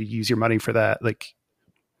 So you use your money for that. Like,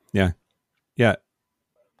 yeah.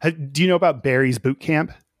 Do you know about Barry's Boot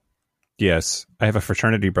Camp? Yes. I have a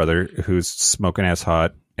fraternity brother who's smoking ass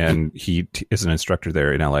hot and he is an instructor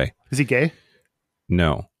there in LA. Is he gay?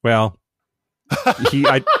 No. Well, he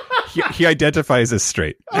identifies as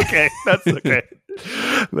straight. Okay, that's okay.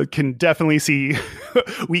 Can definitely see.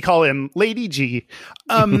 We call him Lady G.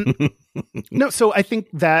 No, so I think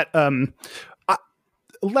that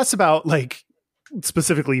less about like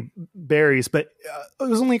specifically berries, but it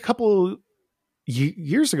was only a couple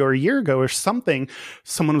years ago or a year ago or something,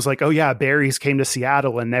 someone was like, oh yeah, berries came to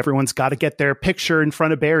Seattle and everyone's got to get their picture in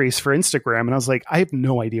front of berries for Instagram. And I was like, I have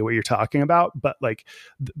no idea what you're talking about. But like,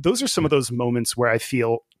 those are some of those moments where I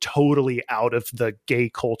feel totally out of the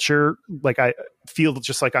gay culture. Like I feel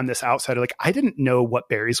just like I'm this outsider. Like I didn't know what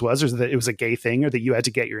berries was, or that it was a gay thing, or that you had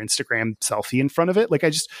to get your Instagram selfie in front of it. Like I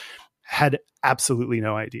just had absolutely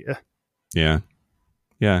no idea. Yeah.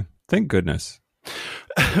 Yeah. Thank goodness.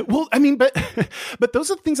 Well, I mean, but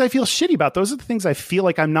those are the things I feel shitty about. Those are the things I feel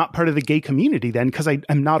like I'm not part of the gay community then, because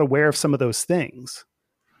I'm not aware of some of those things.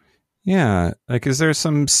 Yeah. Like, is there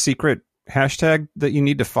some secret hashtag that you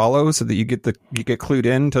need to follow so that you get clued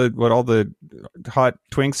in to what all the hot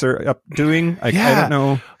twinks are up doing? I don't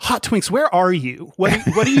know. Hot twinks, where are you?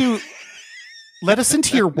 What do you... Let us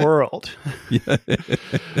into your world. Yeah.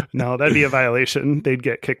 No, that'd be a violation. They'd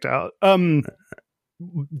get kicked out. And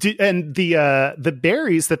the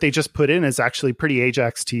berries that they just put in is actually pretty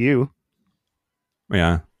Ajax to you.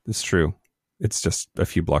 Yeah, it's true. It's just a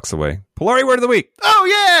few blocks away. Polari word of the week. Oh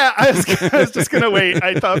yeah, I was just gonna wait.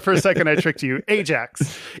 I thought for a second I tricked you.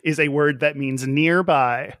 Ajax is a word that means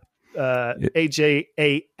nearby.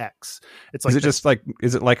 AJAX. It's like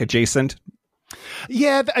is it like adjacent?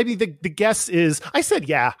 Yeah, I mean, the guess is, I said,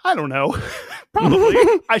 yeah, I don't know. Probably.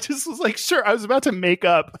 I just was like, sure. I was about to make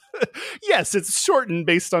up. Yes, it's shortened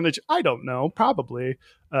based on I don't know, probably.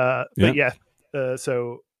 But yeah.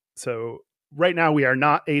 So right now we are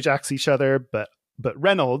not Ajax each other, but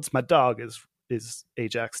Reynolds, my dog, is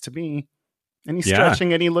Ajax to me. And he's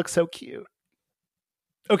stretching and he looks so cute.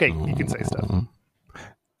 Okay, you can say stuff.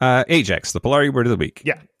 Ajax, the Polari word of the week.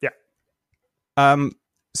 Yeah.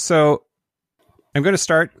 So I'm going to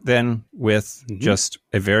start then with just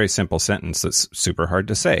a very simple sentence that's super hard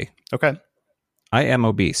to say. Okay. I am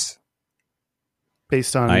obese.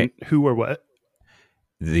 Based on who or what?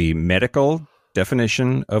 The medical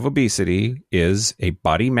definition of obesity is a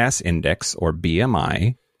body mass index, or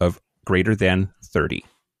BMI, of greater than 30.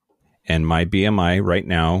 And my BMI right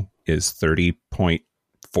now is 30.4.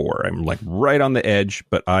 I'm like right on the edge,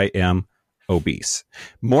 but I am obese.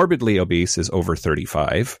 Morbidly obese is over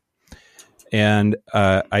 35. And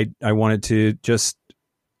I wanted to just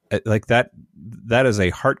like that. That is a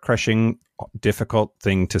heart crushing, difficult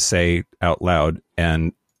thing to say out loud.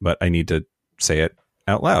 But I need to say it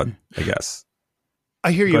out loud, I guess.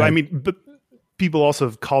 I hear you. I mean, but people also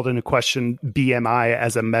have called into question BMI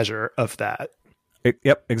as a measure of that.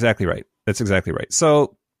 Yep, exactly right. That's exactly right.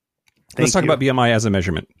 So let's talk about BMI as a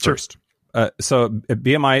measurement first. So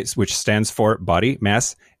BMI, which stands for body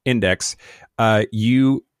mass index,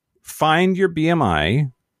 you find your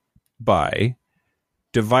BMI by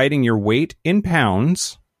dividing your weight in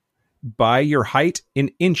pounds by your height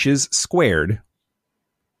in inches squared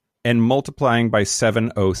and multiplying by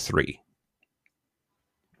 703.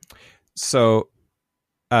 So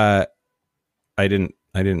I didn't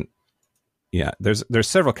yeah, there's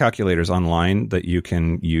several calculators online that you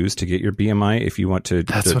can use to get your BMI if you want to.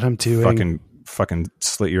 That's what I'm doing. Fucking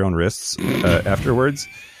slit your own wrists afterwards.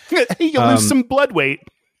 Hey, you'll lose some blood weight.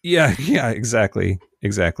 Yeah, exactly.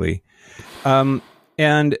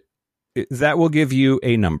 And that will give you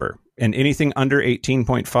a number. And anything under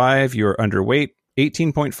 18.5, you're underweight.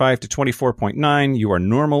 18.5 to 24.9, you are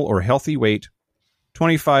normal or healthy weight.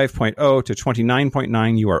 25.0 to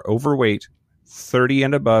 29.9, you are overweight. 30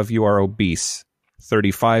 and above, you are obese.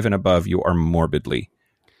 35 and above, you are morbidly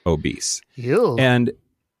obese. Ew. And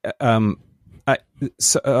I have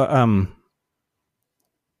such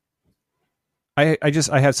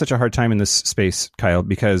a hard time in this space, Kyle,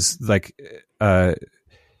 because like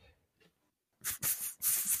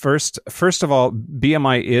first of all,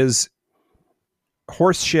 BMI is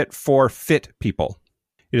horse shit for fit people.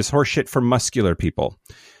 It is horse shit for muscular people.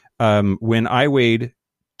 When I weighed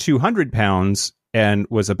 200 pounds and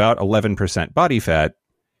was about 11% body fat,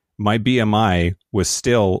 my BMI was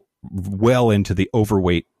still well into the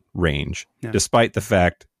overweight range, despite the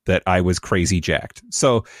fact that I was crazy jacked.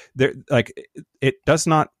 So there, like, it does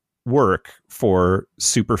not work for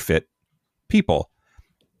super fit people.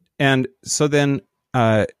 And so then,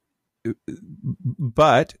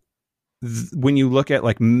 but when you look at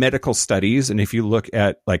like medical studies, and if you look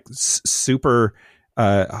at like super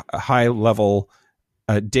high level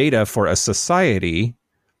data for a society,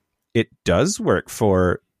 it does work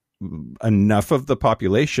for enough of the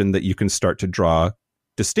population that you can start to draw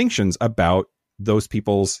distinctions about those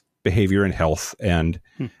people's behavior and health and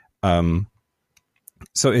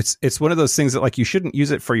So it's one of those things that like you shouldn't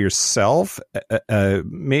use it for yourself,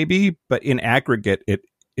 maybe, but in aggregate, it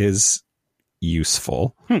is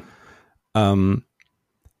useful.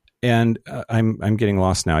 And I'm getting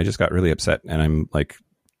lost now. I just got really upset, and I'm like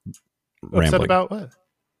rambling. Upset about what?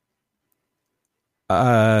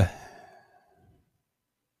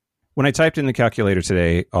 When I typed in the calculator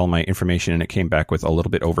today, all my information, and it came back with a little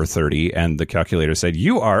bit over 30, and the calculator said,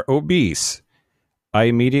 "You are obese." I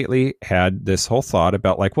immediately had this whole thought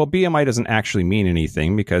about like, well, BMI doesn't actually mean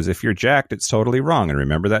anything because if you're jacked, it's totally wrong. And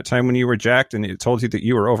remember that time when you were jacked and it told you that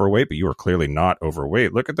you were overweight, but you were clearly not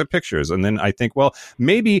overweight. Look at the pictures. And then I think, well,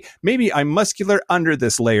 maybe I'm muscular under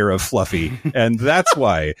this layer of fluffy. And that's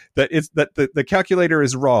why that the calculator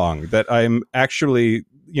is wrong, that I'm actually,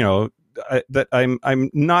 that I'm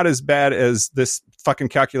not as bad as this fucking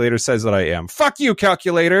calculator says that I am. Fuck you,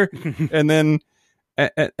 calculator. And then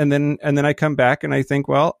I come back and I think,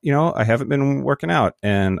 well, I haven't been working out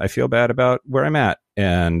and I feel bad about where I'm at.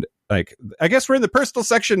 And like, I guess we're in the personal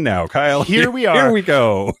section now, Kyle. Here we are. Here we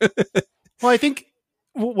go. Well, I think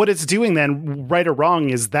what it's doing then, right or wrong,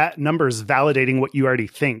 is that number's validating what you already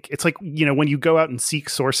think. It's like, when you go out and seek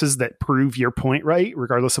sources that prove your point right,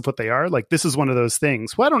 regardless of what they are, like this is one of those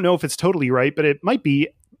things. Well, I don't know if it's totally right, but it might be.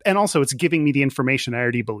 And also it's giving me the information I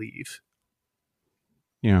already believe.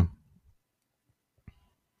 Yeah.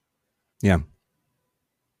 Yeah.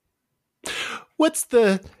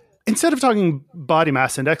 Instead of talking body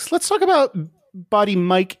mass index, let's talk about body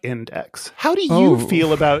mic index. How do you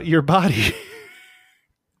feel about your body?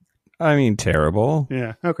 I mean, terrible.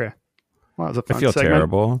 Yeah. Okay. Well, that was a fun I feel segment.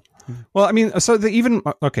 terrible. Well, I mean, so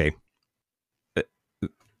okay.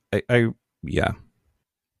 Yeah.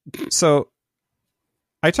 So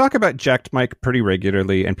I talk about jacked Mike pretty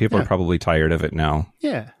regularly and people are probably tired of it now.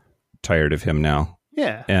 Yeah. Tired of him now.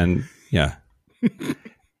 Yeah. And yeah.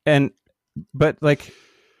 But like,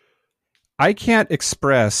 I can't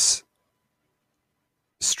express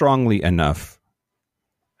strongly enough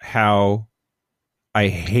how I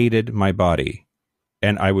hated my body.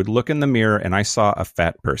 And I would look in the mirror and I saw a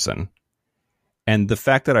fat person. And the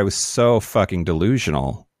fact that I was so fucking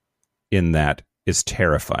delusional in that is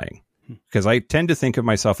terrifying. Because I tend to think of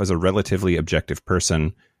myself as a relatively objective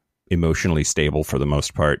person, emotionally stable for the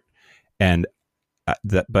most part. And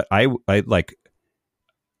but I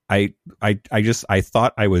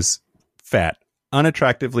thought I was fat,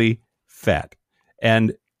 unattractively fat,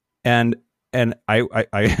 and I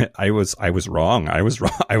was wrong. I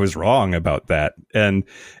was wrong about that, and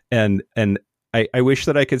I wish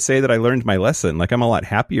that I could say that I learned my lesson. Like I'm a lot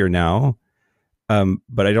happier now,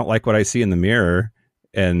 but I don't like what I see in the mirror.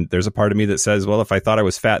 And there's a part of me that says, well, if I thought I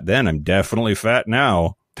was fat then, I'm definitely fat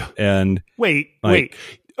now. And wait.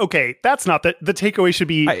 Okay, that's not the takeaway should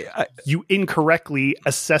be you incorrectly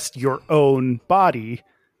assessed your own body.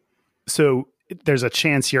 So there's a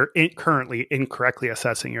chance you're currently incorrectly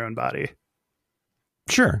assessing your own body.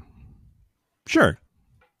 Sure.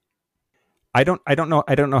 I don't know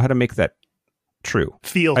how to make that true.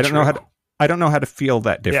 I don't know how to feel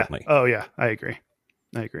that differently. Yeah. Oh yeah, I agree.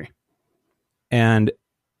 And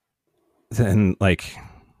then like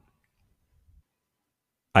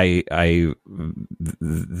there's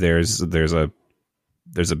a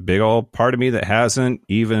big old part of me that hasn't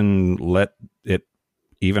even let it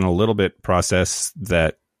even a little bit process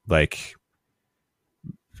that like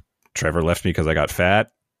Trevor left me because I got fat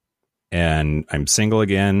and I'm single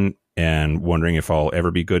again and wondering if I'll ever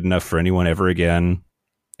be good enough for anyone ever again.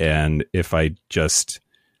 And if I just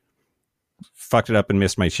fucked it up and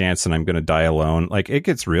missed my chance and I'm going to die alone, like it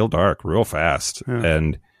gets real dark real fast. Yeah.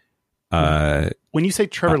 And when you say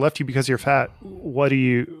Trevor left you because you're fat, why do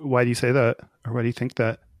you say that? Or why do you think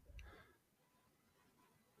that?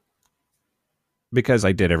 Because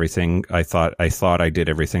I did everything. I thought I did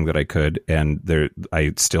everything that I could, and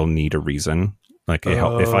I still need a reason. Like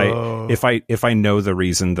if I know the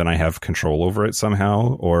reason, then I have control over it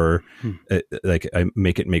somehow, or I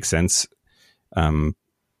make it make sense. It's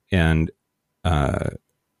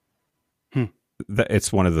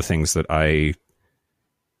one of the things that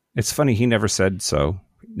it's funny. He never said so,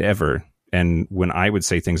 ever. And when I would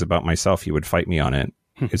say things about myself, he would fight me on it.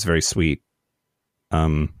 It's very sweet.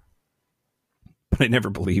 But I never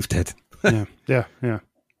believed it. Yeah.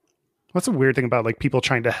 What's a weird thing about like people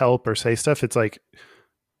trying to help or say stuff? It's like,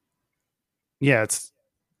 it's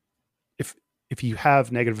if you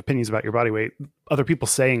have negative opinions about your body weight, other people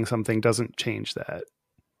saying something doesn't change that.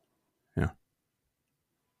 Yeah.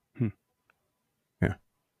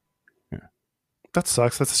 That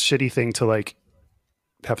sucks. That's a shitty thing to like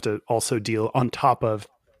have to also deal on top of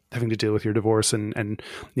having to deal with your divorce and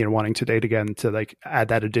wanting to date again, to like add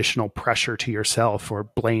that additional pressure to yourself or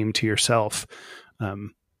blame to yourself,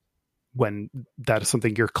 when that is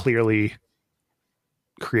something you're clearly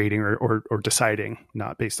creating or deciding,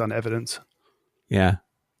 not based on evidence. Yeah.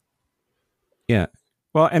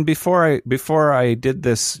 Well, and before I did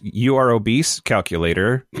this "you are obese"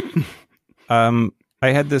 calculator, I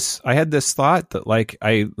had this thought that, like,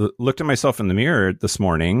 I looked at myself in the mirror this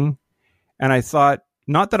morning and I thought,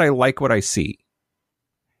 not that I like what I see,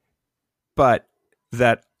 but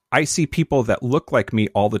that I see people that look like me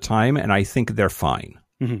all the time and I think they're fine.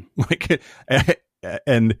 Mm-hmm. Like,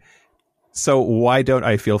 and so why don't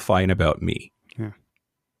I feel fine about me? Yeah.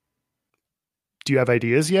 Do you have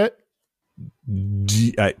ideas yet?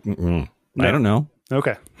 I don't know.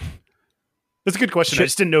 Okay. That's a good question. I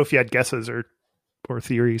just didn't know if you had guesses or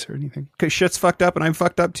theories or anything. Because shit's fucked up and I'm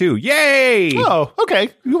fucked up too. Yay! Oh, okay.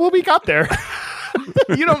 Well, we got there.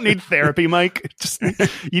 You don't need therapy, Mike. Just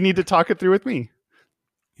you need to talk it through with me.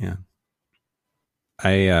 Yeah.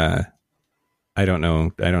 I don't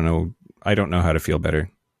know. I don't know how to feel better.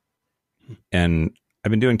 And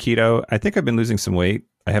I've been doing keto. I think I've been losing some weight.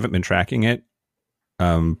 I haven't been tracking it.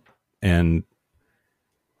 And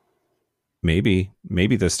maybe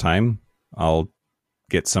this time I'll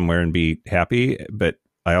get somewhere and be happy. But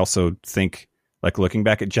I also think, like, looking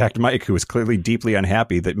back at Jacked Mike, who was clearly deeply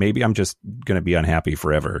unhappy, that maybe I'm just going to be unhappy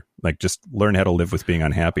forever. Like, just learn how to live with being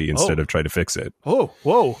unhappy instead of try to fix it. Oh,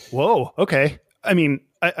 whoa. Okay. I mean,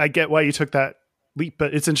 I get why you took that leap,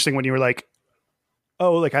 but it's interesting when you were like,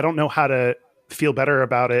 oh, like, I don't know how to feel better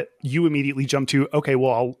about it. You immediately jump to, okay,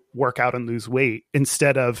 well, I'll work out and lose weight,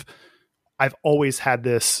 instead of, I've always had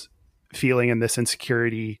this feeling and this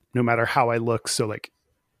insecurity no matter how I look. So like,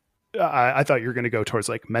 I thought you were going to go towards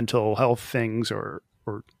like mental health things or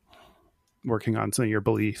working on some of your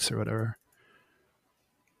beliefs or whatever.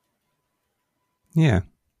 Yeah.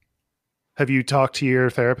 Have you talked to your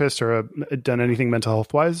therapist or done anything mental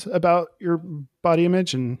health wise about your body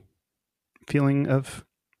image and feeling of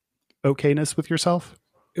okayness with yourself?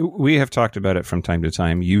 We have talked about it from time to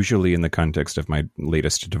time, usually in the context of my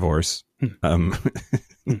latest divorce.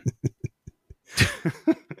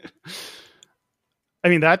 I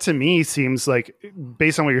mean, that to me seems like,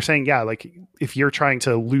 based on what you're saying, yeah, like if you're trying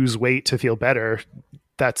to lose weight to feel better,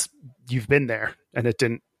 you've been there and it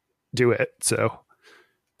didn't do it. So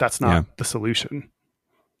that's not the solution.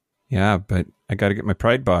 Yeah, but I got to get my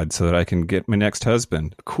pride bod so that I can get my next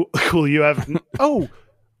husband. Cool. You have,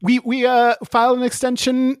 we filed an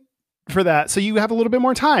extension for that. So you have a little bit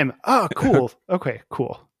more time. Oh, cool. Okay,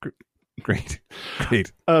 cool. Great.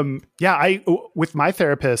 With my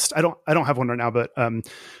therapist, I don't have one right now, but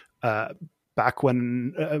back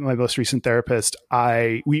when my most recent therapist,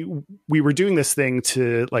 we were doing this thing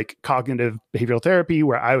to like cognitive behavioral therapy,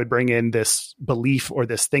 where I would bring in this belief or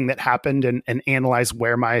this thing that happened and analyze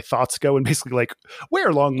where my thoughts go, and basically like, where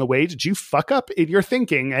along the way did you fuck up in your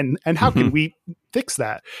thinking, and how can we fix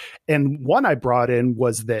that? And one I brought in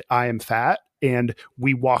was that I am fat. And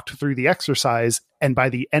we walked through the exercise, and by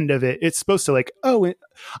the end of it, it's supposed to like,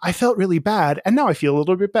 I felt really bad, and now I feel a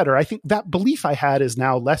little bit better. I think that belief I had is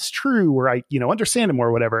now less true, or I, understand it more,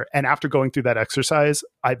 or whatever. And after going through that exercise,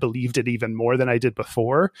 I believed it even more than I did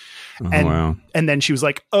before. And then she was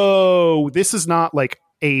like, "Oh, this is not like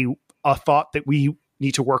a thought that we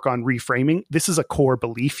need to work on reframing. This is a core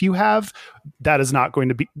belief you have. That is not going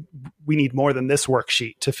to be. We need more than this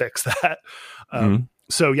worksheet to fix that."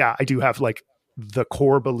 So yeah, I do have like the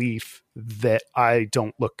core belief that I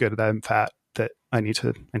don't look good, that I'm fat, that I need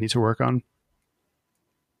to work on.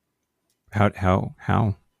 How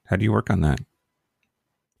do you work on that?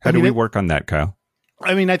 How do we work on that, Kyle?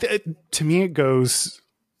 I mean, to me, it goes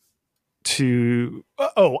to,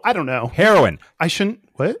 I don't know. Heroin. I shouldn't,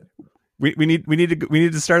 what? We need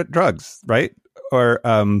to start drugs, right? Or,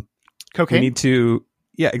 cocaine. We need to,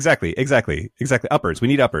 yeah, exactly. Uppers. We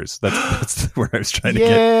need uppers. That's where I was trying to get.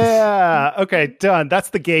 Yeah. Okay. Done. That's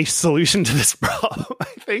the Gayish solution to this problem, I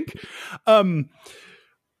think. I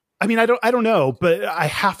mean, I don't know, but I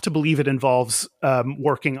have to believe it involves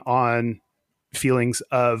working on feelings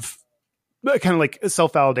of kind of like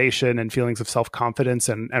self-validation and feelings of self-confidence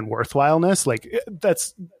and worthwhileness. Like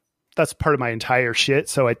that's part of my entire shit.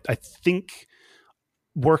 So I think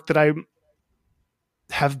work that I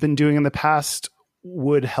have been doing in the past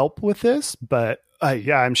would help with this, but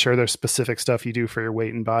I'm sure there's specific stuff you do for your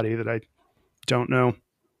weight and body that I don't know.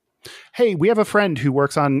 Hey, we have a friend who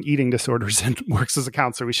works on eating disorders and works as a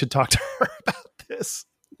counselor. We should talk to her about this.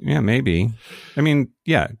 Yeah, maybe. I mean,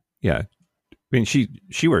 yeah. I mean, she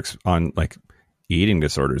works on like eating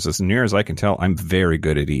disorders. As near as I can tell, I'm very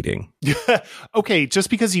good at eating. Okay, just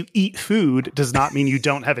because you eat food does not mean you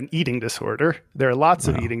don't have an eating disorder. There are lots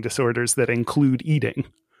of eating disorders that include eating.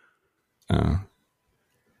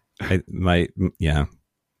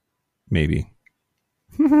 Maybe.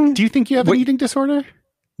 Do you think you have an eating disorder?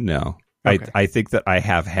 No. Okay. I think that I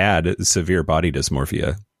have had severe body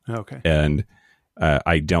dysmorphia. Okay. And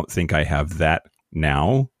I don't think I have that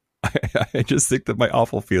now. I just think that my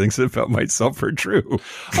awful feelings about myself are true.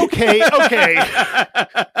 Okay.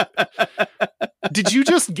 Did you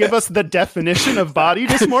just give us the definition of body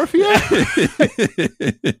dysmorphia?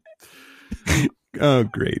 Oh,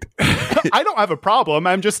 great. I don't have a problem.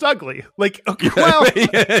 I'm just ugly. Like, okay, well.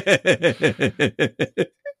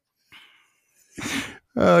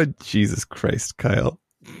 Oh, Jesus Christ, Kyle.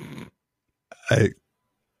 I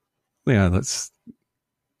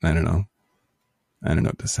don't know. I don't know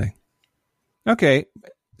what to say. Okay,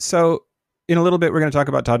 so in a little bit, we're going to talk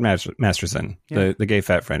about Todd Masterson, the gay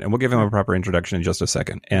fat friend, and we'll give him a proper introduction in just a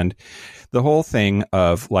second. And the whole thing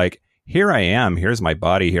of like, here I am, here's my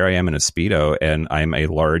body, here I am in a Speedo, and I'm a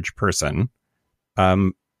large person.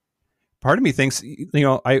 Part of me thinks,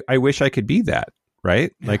 I wish I could be that,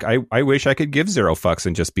 right? Yeah. Like, I wish I could give 0 fucks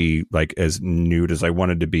and just be like as nude as I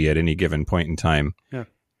wanted to be at any given point in time. Yeah.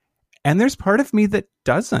 And there's part of me that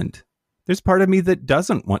doesn't. There's part of me that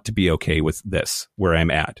doesn't want to be okay with this, where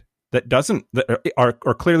I'm at. That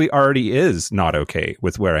clearly already is not okay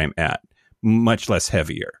with where I'm at, much less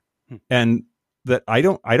heavier. And that I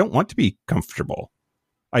don't want to be comfortable.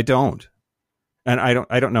 I don't. And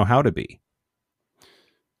I don't know how to be.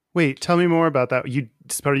 Wait, tell me more about that.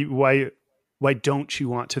 Why don't you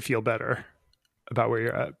want to feel better about where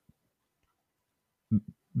you're at?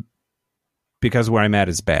 Because where I'm at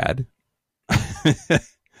is bad.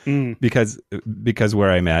 Because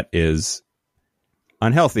where I'm at is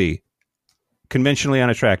unhealthy, conventionally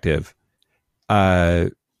unattractive.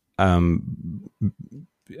 Those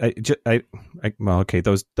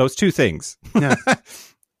two things. Yeah.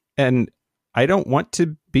 And I don't want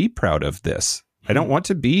to be proud of this. I don't want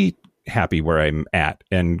to be happy where I'm at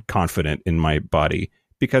and confident in my body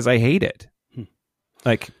because I hate it.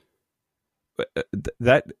 Like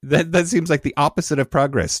that seems like the opposite of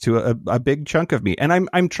progress to a big chunk of me. And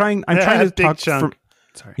I'm trying to talk chunk.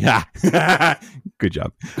 Sorry. Yeah. Good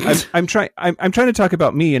job. I'm trying to talk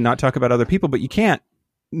about me and not talk about other people, but you can't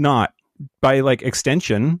not by like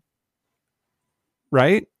extension.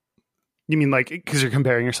 Right? You mean like because you're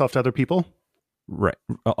comparing yourself to other people? Right.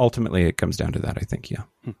 Ultimately, it comes down to that, I think. Yeah.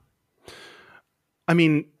 I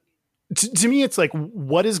mean, to me, it's like,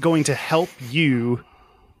 what is going to help you?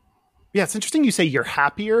 Yeah, it's interesting you say you're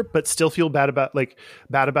happier, but still feel bad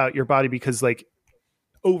about your body because like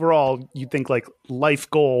overall you think like life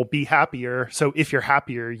goal, be happier. So if you're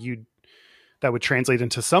happier, that would translate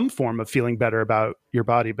into some form of feeling better about your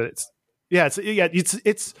body. But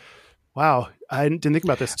it's wow. I didn't think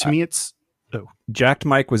about this. To me, it's Jacked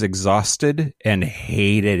Mike was exhausted and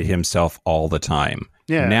hated himself all the time.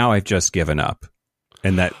 Yeah. Now I've just given up.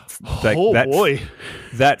 And that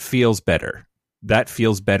feels better. That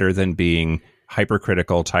feels better than being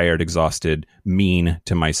hypercritical, tired, exhausted, mean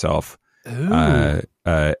to myself at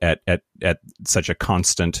such a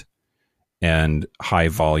constant and high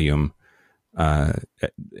volume.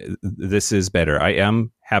 This is better. I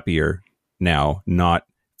am happier now, not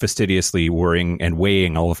fastidiously worrying and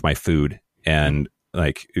weighing all of my food and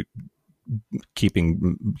like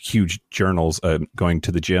keeping huge journals, going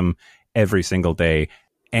to the gym every single day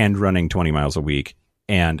and running 20 miles a week.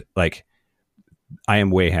 And like, I am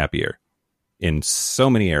way happier in so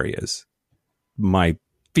many areas. My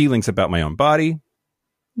feelings about my own body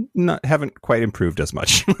haven't quite improved as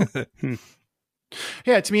much.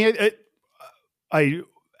 Yeah, to me, I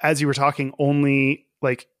as you were talking, only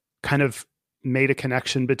like kind of made a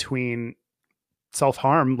connection between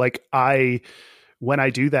self-harm. Like when I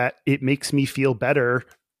do that, it makes me feel better,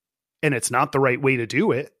 and it's not the right way to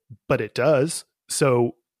do it, but it does.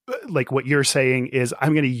 So like what you're saying is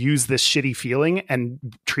I'm going to use this shitty feeling and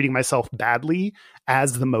treating myself badly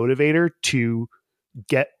as the motivator to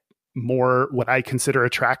get more what I consider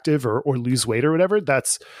attractive or lose weight or whatever.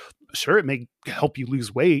 That's sure. It may help you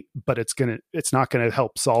lose weight, but it's not going to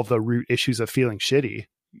help solve the root issues of feeling shitty.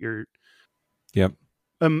 Yep.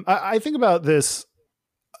 I think about this.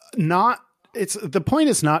 The point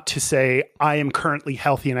is not to say I am currently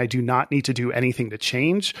healthy and I do not need to do anything to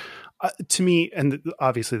change. To me, and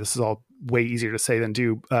obviously this is all way easier to say than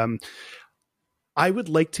do. I would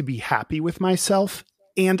like to be happy with myself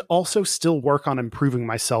and also still work on improving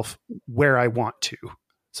myself where I want to.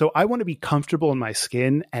 So I want to be comfortable in my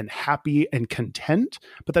skin and happy and content,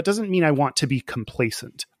 but that doesn't mean I want to be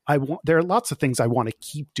complacent. There are lots of things I want to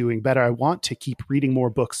keep doing better. I want to keep reading more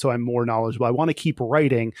books so I'm more knowledgeable. I want to keep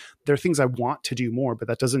writing. There are things I want to do more, but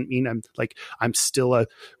that doesn't mean I'm still a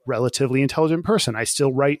relatively intelligent person. I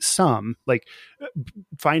still write some. Like,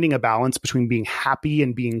 finding a balance between being happy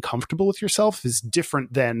and being comfortable with yourself is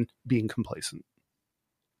different than being complacent.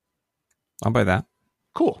 I'll buy that.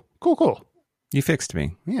 Cool. You fixed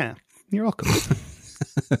me. Yeah, you're welcome.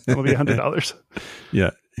 It'll be $100.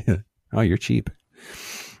 Yeah. Oh, you're cheap.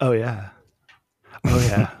 Oh yeah.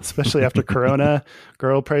 Especially after Corona,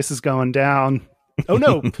 girl prices going down. Oh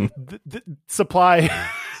no, the supply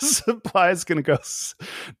is going to go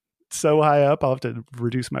so high up. I'll have to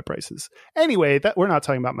reduce my prices. Anyway, we're not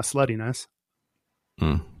talking about my sluttiness.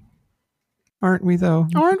 Aren't we though?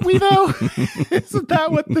 Isn't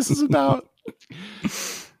that what this is about?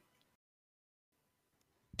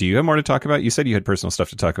 Do you have more to talk about? You said you had personal stuff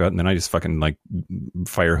to talk about, and then I just fucking like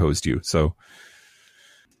fire hosed you. So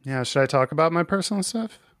yeah, should I talk about my personal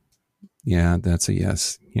stuff? Yeah, that's a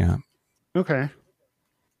yes. Yeah. Okay.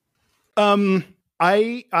 I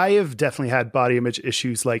have definitely had body image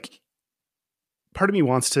issues. Like, part of me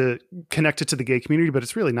wants to connect it to the gay community, but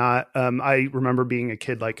it's really not. I remember being a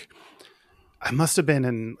kid, like I must have been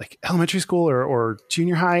in like elementary school or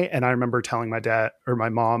junior high, and I remember telling my dad or my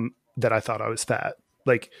mom that I thought I was fat.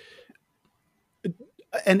 Like,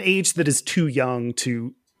 an age that is too young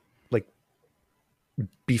to like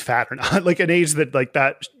be fat or not. Like, an age that like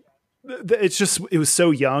that. It was so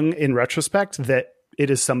young in retrospect that it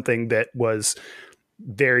is something that was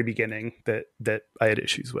very beginning that I had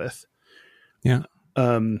issues with. Yeah.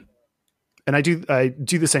 And I do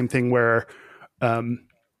the same thing where,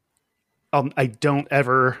 I don't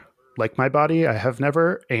ever like my body. I have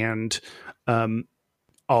never. And,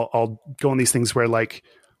 I'll go on these things where, like,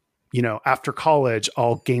 you know, after college,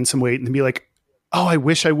 I'll gain some weight and be like, oh, I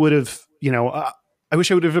wish I would have, I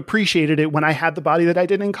wish I would have appreciated it when I had the body that I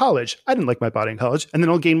did in college. I didn't like my body in college. And then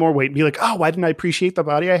I'll gain more weight and be like, oh, why didn't I appreciate the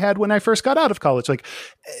body I had when I first got out of college? Like,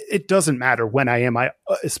 it doesn't matter when I am.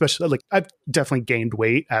 Especially like, I've definitely gained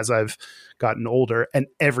weight as I've gotten older. And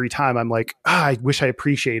every time I'm like, I wish I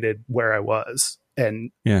appreciated where I was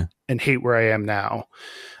and hate where I am now.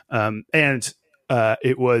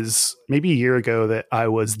 It was maybe a year ago that I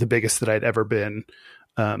was the biggest that I'd ever been.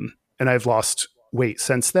 And I've lost weight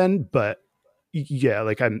since then, but yeah,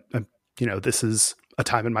 like I'm, this is a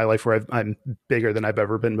time in my life where I'm bigger than I've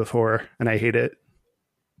ever been before, and I hate it.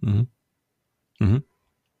 Mm-hmm. Mm-hmm.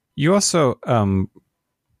 You also,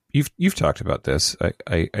 you've talked about this.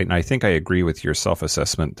 I think I agree with your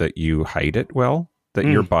self-assessment that you hide it well, that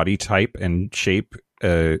your body type and shape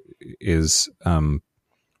is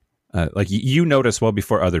like you notice well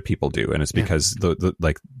before other people do, and it's because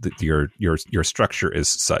your structure is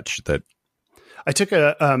such that. I took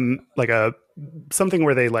a something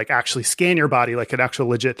where they like actually scan your body, like an actual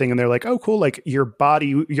legit thing. And they're like, oh, cool. Like, your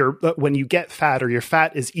body, when you get fat, or your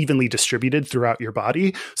fat is evenly distributed throughout your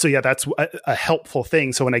body. So yeah, that's a helpful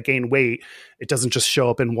thing. So when I gain weight, it doesn't just show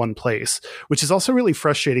up in one place, which is also really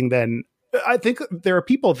frustrating. Then I think there are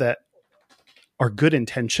people that are good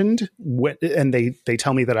intentioned and they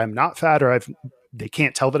tell me that I'm not fat, or they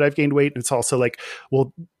can't tell that I've gained weight. And it's also like,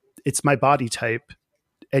 well, it's my body type.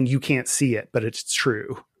 And you can't see it, but it's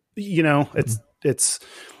true. It's,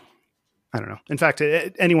 I don't know. In fact,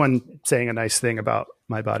 anyone saying a nice thing about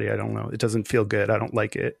my body, I don't know. It doesn't feel good. I don't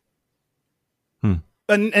like it.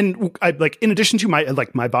 And I like, in addition to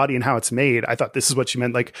my body and how it's made, I thought this is what she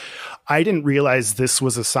meant. Like, I didn't realize this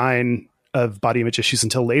was a sign of body image issues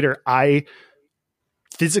until later. I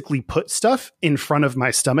physically put stuff in front of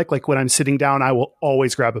my stomach. Like, when I'm sitting down, I will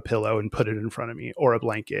always grab a pillow and put it in front of me, or a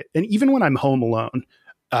blanket. And even when I'm home alone,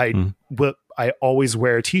 I always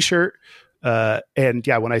wear a t-shirt. And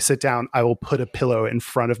yeah, when I sit down, I will put a pillow in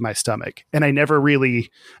front of my stomach. And I never really,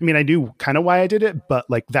 I knew kind of why I did it, but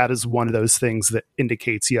like, that is one of those things that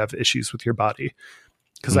indicates you have issues with your body.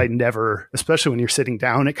 Cause I never, especially when you're sitting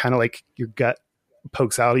down, it kind of like your gut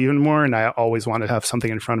pokes out even more. And I always want to have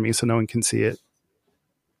something in front of me so no one can see it.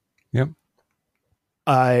 Yep.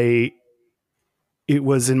 It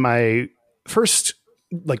was in my first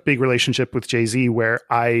like big relationship with Jay-Z where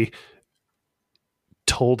I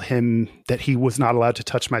told him that he was not allowed to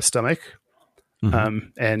touch my stomach.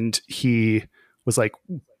 And he was like,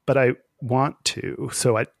 but I want to.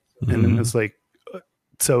 So and then it was like,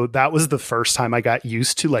 so that was the first time I got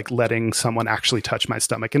used to like letting someone actually touch my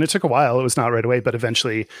stomach. And it took a while. It was not right away, but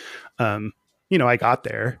eventually, I got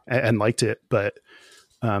there and liked it, but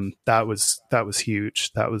that was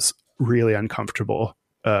huge. That was really uncomfortable.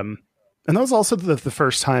 And that was also the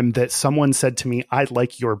first time that someone said to me, I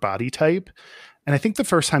like your body type. And I think the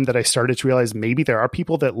first time that I started to realize maybe there are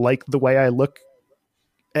people that like the way I look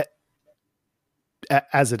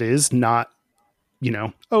as it is, not,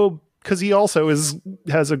 because he also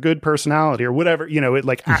has a good personality or whatever, it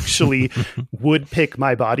like actually would pick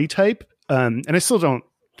my body type. And I still don't,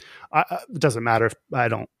 it doesn't matter if I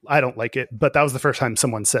don't like it, but that was the first time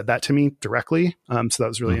someone said that to me directly. So that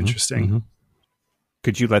was really interesting. Mm-hmm.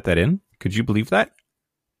 Could you let that in? Could you believe that?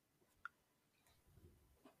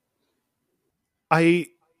 I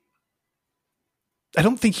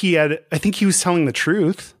don't think I think he was telling the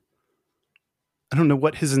truth. I don't know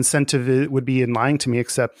what his incentive would be in lying to me,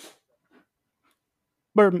 except,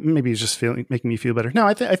 or maybe he's just making me feel better. No,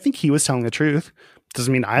 I think he was telling the truth.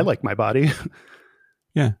 Doesn't mean I like my body.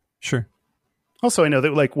 Yeah, sure. Also, I know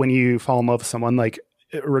that like when you fall in love with someone, like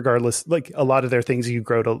regardless, like a lot of their things you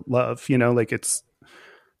grow to love, like it's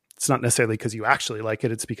not necessarily because you actually like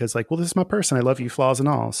it. It's because like, well, this is my person. I love you, flaws and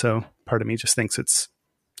all. So part of me just thinks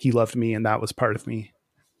he loved me and that was part of me.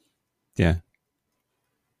 Yeah.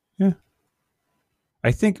 Yeah.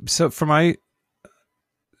 I think so. For my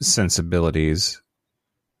sensibilities,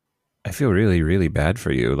 I feel really, really bad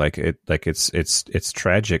for you. It's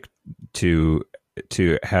tragic to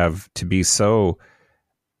be so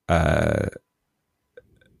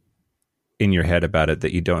in your head about it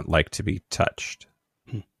that you don't like to be touched.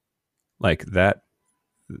 Like that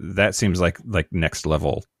seems like next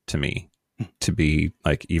level to me, to be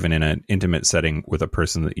like, even in an intimate setting with a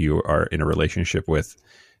person that you are in a relationship with,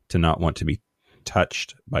 to not want to be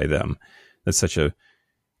touched by them. That's such a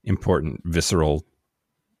important visceral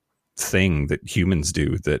thing that humans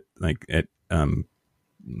do, that like it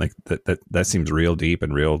that seems real deep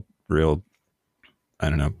and real I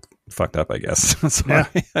don't know, fucked up, I guess. That's why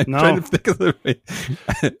I'm trying to think of the way.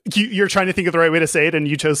 You're trying to think of the right way to say it and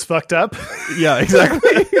you chose fucked up. Yeah,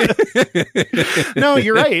 exactly. No,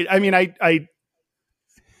 you're right. I mean,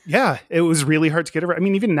 yeah, it was really hard to get over. I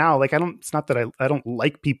mean, even now, like it's not that I don't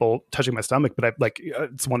like people touching my stomach, but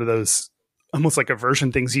it's one of those almost like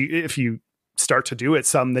aversion things. If you start to do it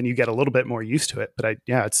some, then you get a little bit more used to it. But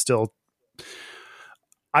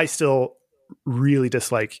I still really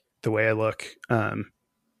dislike the way I look. I'm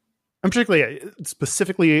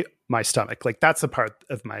specifically my stomach. Like that's a part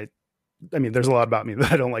of there's a lot about me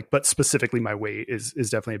that I don't like, but specifically my weight is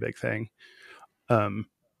definitely a big thing.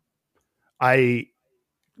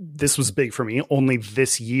 This was big for me. Only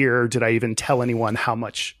this year did I even tell anyone how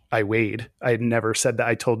much I weighed. I had never said that.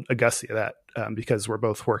 I told Augustia that because we're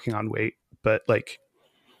both working on weight, but like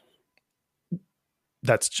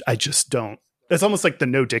I just don't. It's almost like the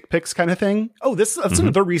no dick pics kind of thing. Oh, that's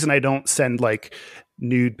the reason I don't send like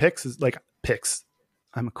nude pics is like pics.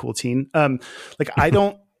 I'm a cool teen. Like I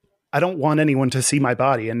don't want anyone to see my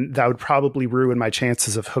body, and that would probably ruin my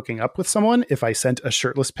chances of hooking up with someone if I sent a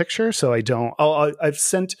shirtless picture. So I don't. I've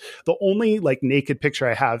sent the only like naked picture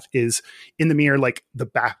I have is in the mirror, like the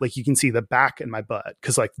back, like you can see the back and my butt,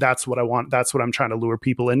 because like that's what I want. That's what I'm trying to lure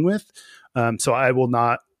people in with. So I will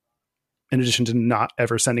not. In addition to not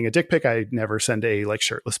ever sending a dick pic, I never send a like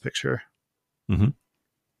shirtless picture. Mm-hmm.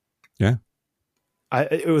 Yeah.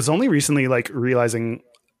 It was only recently like realizing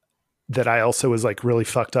that I also was like really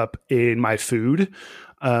fucked up in my food.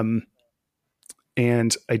 And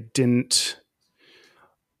I didn't,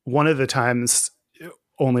 one of the times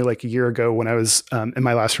only like a year ago when I was in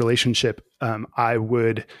my last relationship,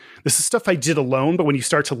 this is stuff I did alone, but when you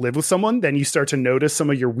start to live with someone, then you start to notice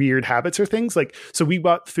some of your weird habits or things. Like, so we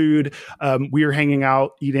bought food, we were hanging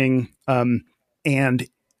out, eating, and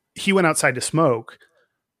he went outside to smoke.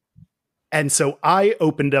 And so I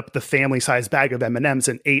opened up the family size bag of M&Ms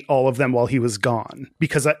and ate all of them while he was gone,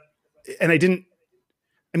 because I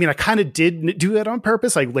kind of did do it on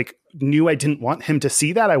purpose. I like knew I didn't want him to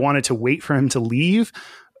see that. I wanted to wait for him to leave,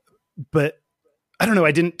 but I don't know.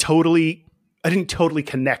 I didn't totally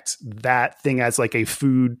connect that thing as like a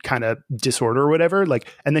food kind of disorder or whatever. Like,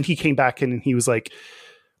 and then he came back and he was like,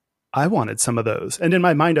 I wanted some of those. And in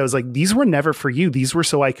my mind, I was like, these were never for you. These were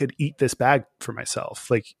so I could eat this bag for myself.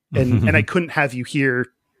 Like, and I couldn't have you here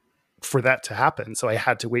for that to happen. So I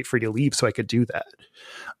had to wait for you to leave so I could do that.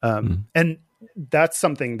 And that's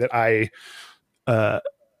something that I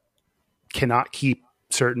cannot keep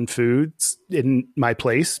certain foods in my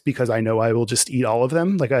place, because I know I will just eat all of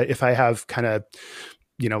them. Like if I have kind of,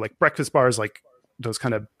 like breakfast bars, like those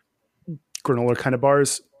kind of granola kind of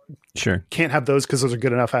bars, sure, can't have those because those are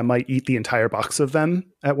good enough. I might eat the entire box of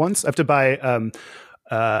them at once. I have to buy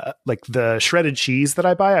like the shredded cheese that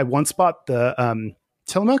I buy. I once bought the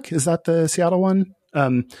Tillamook. Is that the Seattle one?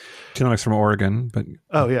 Genomics from Oregon, but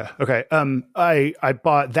oh yeah, okay. I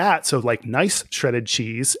bought that, so like nice shredded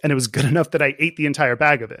cheese, and it was good enough that I ate the entire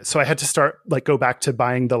bag of it. So I had to start like go back to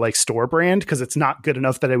buying the like store brand because it's not good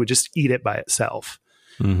enough that I would just eat it by itself.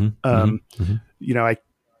 You know, I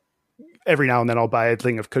every now and then I'll buy a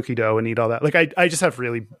thing of cookie dough and eat all that. Like I just have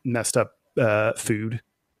really messed up food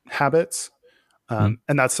habits. And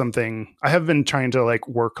that's something I have been trying to like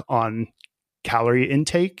work on calorie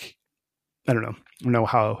intake. I don't know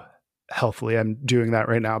how healthily I'm doing that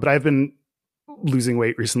right now, but I've been losing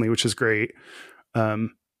weight recently, which is great. I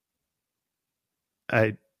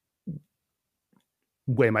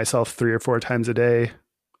weigh myself 3 or 4 times a day.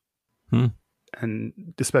 And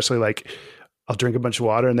especially like I'll drink a bunch of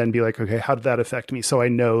water and then be like, okay, how did that affect me? So I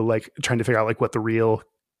know, like, trying to figure out like what the real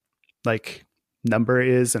like number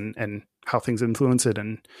is and how things influence it.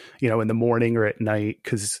 And, you know, in the morning or at night,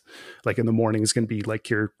 because like in the morning is going to be like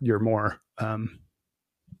you're more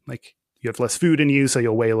like you have less food in you, so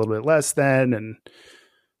you'll weigh a little bit less then.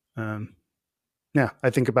 And yeah, I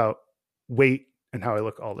think about weight and how I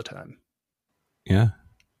look all the time. Yeah.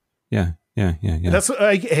 That's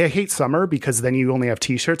I hate summer because then you only have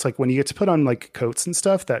t-shirts. Like when you get to put on like coats and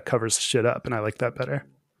stuff, that covers shit up, and I like that better.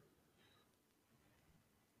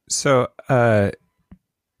 So the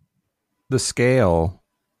scale,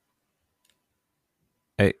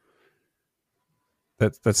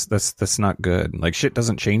 that's not good. Like shit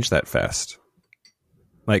doesn't change that fast.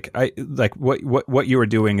 Like what you are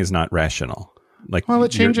doing is not rational. Like, well,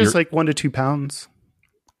 it changes like 1 to 2 pounds.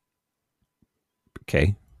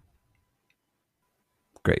 Okay.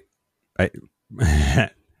 Great. I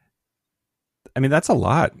mean, that's a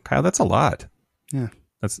lot, Kyle. That's a lot. Yeah.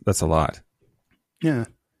 That's a lot. Yeah.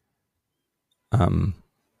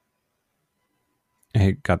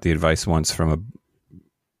 I got the advice once from a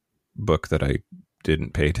book that I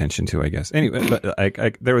didn't pay attention to, I guess. Anyway, but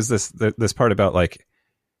there was this part about like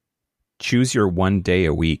choose your one day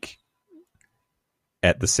a week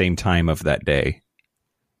at the same time of that day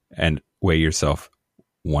and weigh yourself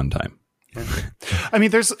one time. Yeah. I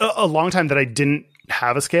mean, there's a long time that I didn't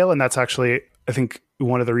have a scale, and that's actually, I think,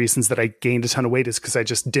 one of the reasons that I gained a ton of weight is because I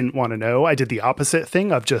just didn't want to know. I did the opposite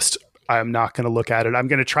thing of just, I'm not going to look at it. I'm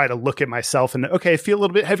going to try to look at myself and, okay, I feel a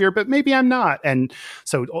little bit heavier, but maybe I'm not. And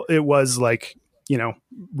so it was like, you know,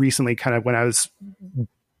 recently kind of when I was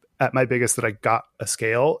at my biggest that I got a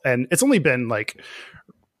scale, and it's only been like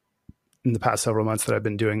in the past several months that I've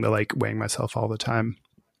been doing the like weighing myself all the time.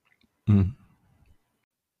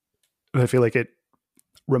 I feel like it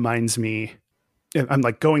reminds me, I'm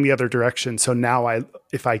like going the other direction. So now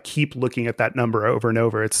if I keep looking at that number over and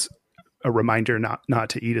over, it's a reminder not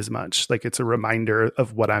to eat as much. Like it's a reminder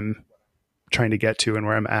of what I'm trying to get to and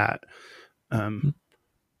where I'm at.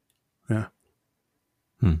 Yeah.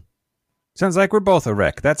 Sounds like we're both a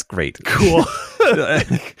wreck. That's great. Cool.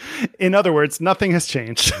 In other words, nothing has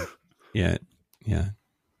changed. Yeah. I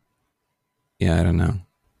don't know.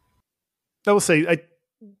 I will say, I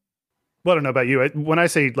don't know about you. When I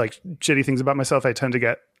say like shitty things about myself, I tend to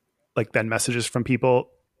get like then messages from people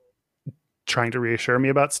trying to reassure me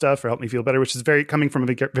about stuff or help me feel better, which is coming from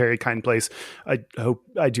a very kind place. I hope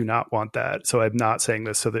I do not want that. So I'm not saying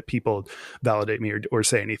this so that people validate me or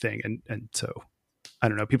say anything. And so I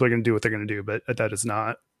don't know, people are going to do what they're going to do, but that is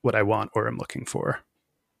not what I want or I'm looking for.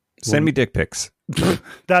 Send me dick pics.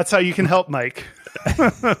 That's how you can help, Mike.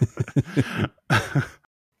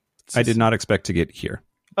 I did not expect to get here.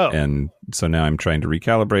 Oh. And so now I'm trying to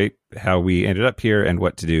recalibrate how we ended up here and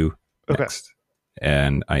what to do next.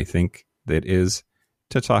 And I think that is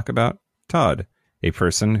to talk about Todd, a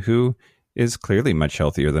person who is clearly much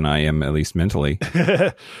healthier than I am, at least mentally.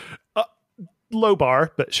 Low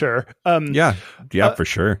bar, but sure. Yeah, for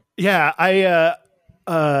sure. Yeah,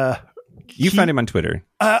 you found him on Twitter.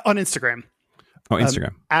 On Instagram. Oh,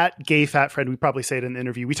 Instagram. At Gay Fat Fred. We probably say it in the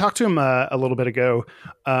interview. We talked to him a little bit ago.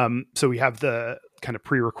 So we have the kind of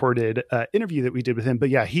pre-recorded interview that we did with him. But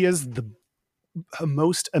yeah, he is the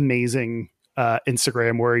most amazing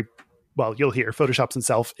Instagram where he, well, you'll hear, photoshops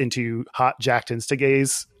himself into hot, jacked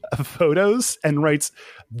Insta-gays photos and writes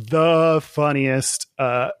the funniest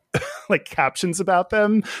like captions about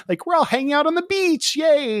them. Like, we're all hanging out on the beach.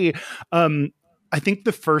 Yay. I think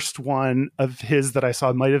the first one of his that I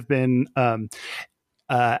saw might have been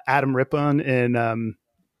Adam Rippon in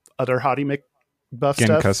other Hottie McBuff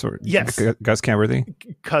stuff. Yes. Gus Kentworthy.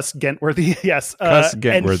 Cuss Gentworthy. Yes. Cuss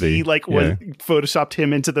Gentworthy. And he like photoshopped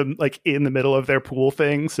him into the like in the middle of their pool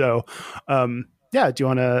thing. So yeah, do you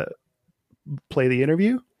want to play the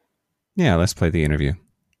interview? Yeah, let's play the interview.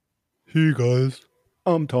 Hey guys,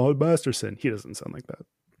 I'm Todd Masterson. He doesn't sound like that.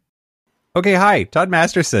 Okay, hi, Todd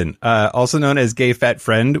Masterson, also known as Gay Fat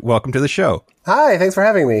Friend. Welcome to the show. Hi, thanks for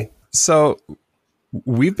having me. So,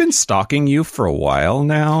 we've been stalking you for a while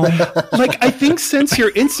now. Like, I think since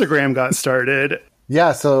your Instagram got started.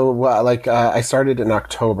 Yeah, so I started in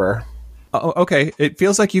October. Oh, okay. It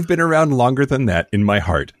feels like you've been around longer than that in my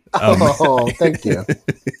heart. Oh, thank you.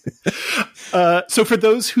 So for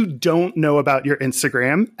those who don't know about your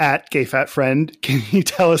Instagram, @GayFatFriend, can you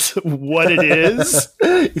tell us what it is?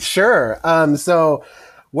 Sure. So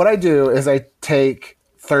what I do is I take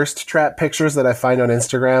thirst trap pictures that I find on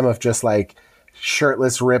Instagram of just like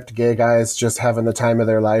shirtless, ripped gay guys just having the time of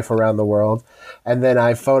their life around the world. And then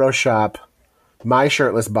I Photoshop my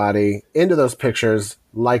shirtless body into those pictures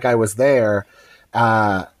like I was there,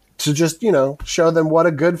 to just, show them what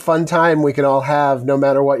a good, fun time we can all have no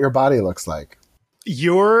matter what your body looks like.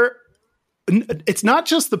 It's not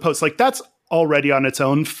just the post, like that's already on its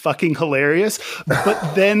own fucking hilarious,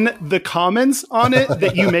 but then the comments on it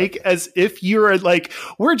that you make as if you're like,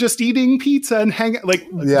 we're just eating pizza and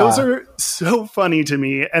those are so funny to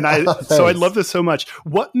me. And so I love this so much.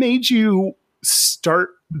 What made you start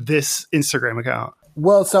this Instagram account?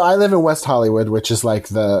 Well, so I live in West Hollywood, which is like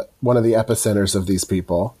one of the epicenters of these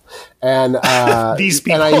people, and these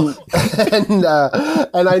people, and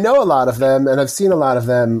I know a lot of them, and I've seen a lot of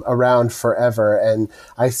them around forever, and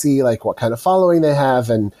I see like what kind of following they have,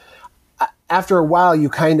 and after a while, you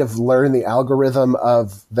kind of learn the algorithm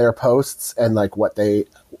of their posts and like what they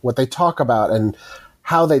talk about and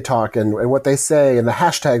how they talk and what they say and the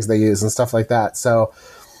hashtags they use and stuff like that. So,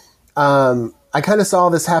 I kind of saw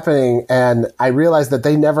this happening, and I realized that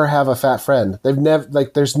they never have a fat friend.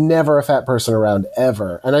 There's never a fat person around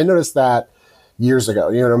ever. And I noticed that years ago,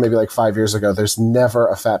 maybe like 5 years ago, there's never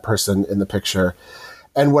a fat person in the picture.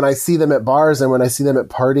 And when I see them at bars and when I see them at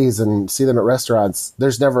parties and see them at restaurants,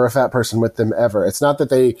 there's never a fat person with them ever. It's not that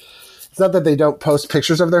they don't post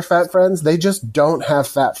pictures of their fat friends. They just don't have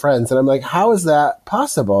fat friends. And I'm like, how is that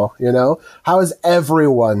possible? How is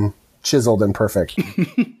everyone chiseled and perfect?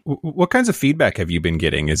 What kinds of feedback have you been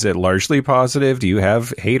getting? Is it largely positive? Do you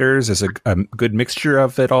have haters? Is it a good mixture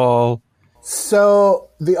of it all? So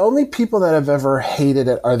the only people that have ever hated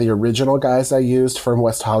it are the original guys I used from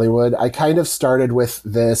West Hollywood. I kind of started with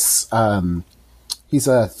this. He's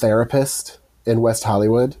a therapist in West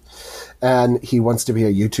Hollywood, and he wants to be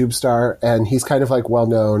a YouTube star, and he's kind of like well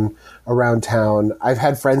known around town. I've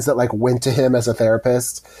had friends that like went to him as a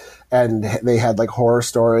therapist, and they had like horror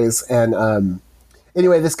stories. And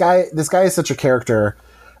anyway, this guy is such a character.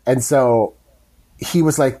 And so he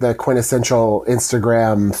was like the quintessential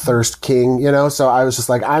Instagram thirst king, So I was just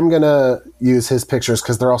like, I'm going to use his pictures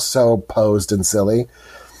because they're all so posed and silly.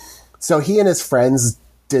 So he and his friends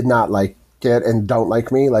did not like it and don't like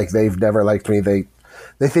me. Like they've never liked me.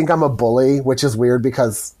 They think I'm a bully, which is weird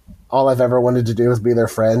because all I've ever wanted to do is be their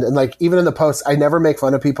friend. And like, even in the posts, I never make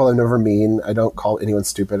fun of people. I'm never mean. I don't call anyone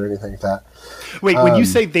stupid or anything like that. Wait, when you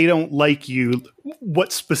say they don't like you,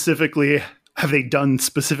 what specifically have they done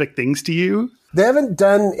specific things to you? They haven't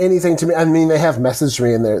done anything to me. I mean, they have messaged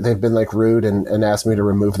me and they've been like rude and asked me to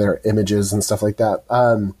remove their images and stuff like that.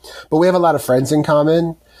 But we have a lot of friends in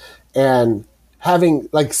common, and having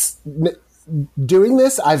like doing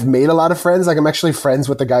this, I've made a lot of friends. Like I'm actually friends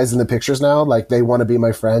with the guys in the pictures now. Like they want to be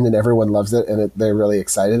my friend and everyone loves it and they're really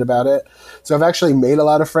excited about it. So I've actually made a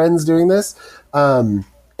lot of friends doing this. And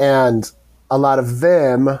a lot of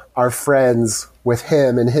them are friends with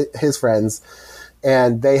him and his friends.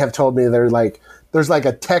 And they have told me there's like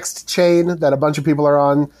a text chain that a bunch of people are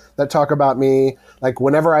on that talk about me. Like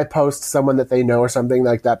whenever I post someone that they know or something,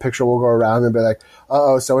 like that picture will go around and be like,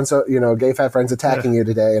 uh-oh, so-and-so, gay fat friend's attacking you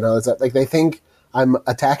today. And all that stuff. Like they think I'm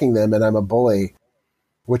attacking them and I'm a bully,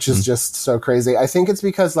 which is just so crazy. I think it's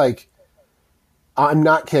because like, I'm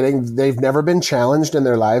not kidding. They've never been challenged in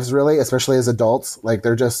their lives, really, especially as adults. Like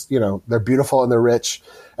they're just, they're beautiful and they're rich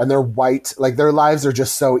and they're white. Like their lives are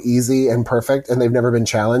just so easy and perfect and they've never been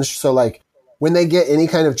challenged. So like when they get any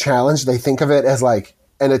kind of challenge, they think of it as like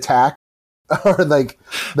an attack or like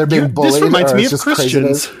they're being bullied. This reminds me of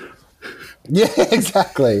Christians. Christians. Yeah,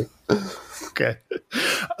 exactly. Okay.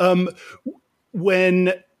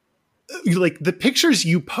 When like the pictures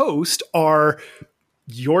you post are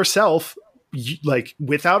yourself, like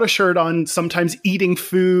without a shirt on, sometimes eating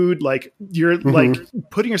food, like you're like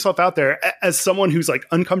putting yourself out there as someone who's like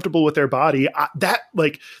uncomfortable with their body. That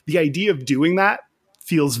like the idea of doing that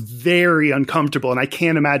feels very uncomfortable. And I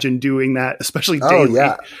can't imagine doing that, especially daily. Oh,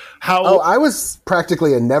 yeah. I was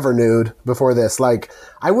practically a never nude before this. Like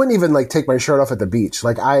I wouldn't even like take my shirt off at the beach.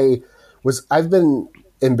 Like I've been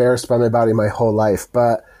embarrassed by my body my whole life,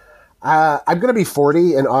 but I'm going to be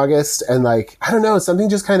 40 in August. And like, I don't know, something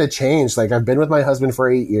just kind of changed. Like I've been with my husband for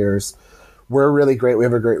 8 years. We're really great. We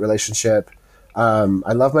have a great relationship.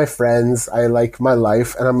 I love my friends. I like my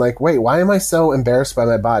life. And I'm like, wait, why am I so embarrassed by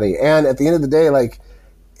my body? And at the end of the day, like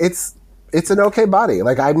it's an okay body.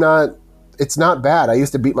 Like it's not bad. I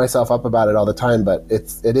used to beat myself up about it all the time, but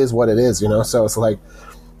it is what it is, you know? So it's like,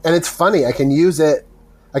 and it's funny. I can use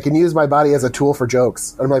my body as a tool for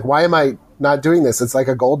jokes. And I'm like, why am I not doing this? It's like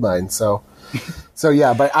a gold mine. So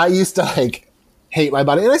yeah, but I used to like hate my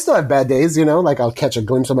body, and I still have bad days, you know, like I'll catch a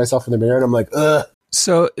glimpse of myself in the mirror and I'm like, ugh.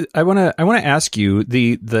 So I want to ask you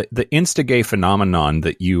the insta-gay phenomenon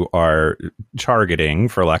that you are targeting,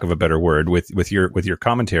 for lack of a better word, with your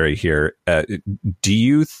commentary here. Do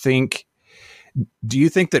you think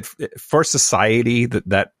that for society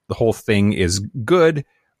that the whole thing is good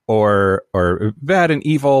or bad and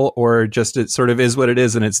evil, or just it sort of is what it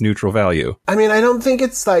is and it's neutral value? I mean, I don't think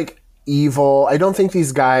it's like evil. I don't think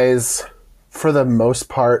these guys, for the most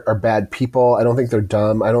part, are bad people. I don't think they're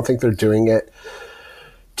dumb. I don't think they're doing it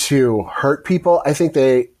to hurt people. I think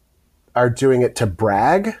they are doing it to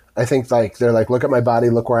brag. I think like they're like, look at my body,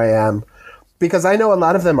 look where I am. Because I know a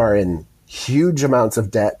lot of them are in huge amounts of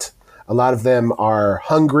debt. A lot of them are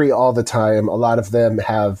hungry all the time. A lot of them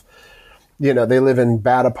have, you know, they live in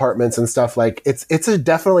bad apartments and stuff. Like it's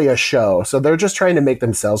definitely a show. So they're just trying to make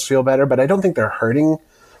themselves feel better, but I don't think they're hurting.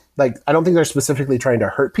 Like, I don't think they're specifically trying to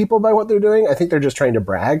hurt people by what they're doing. I think they're just trying to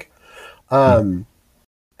brag.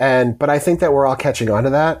 But I think that we're all catching on to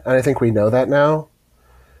that. And I think we know that now.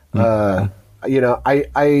 You know,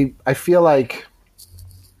 I feel like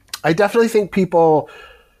I definitely think people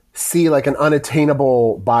see like an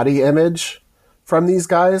unattainable body image from these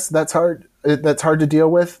guys. That's hard to deal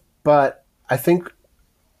with. But I think,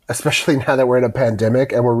 especially now that we're in a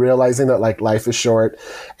pandemic and we're realizing that like life is short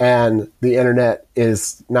and the internet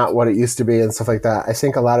is not what it used to be and stuff like that, I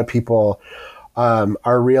think a lot of people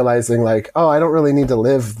are realizing like, oh, I don't really need to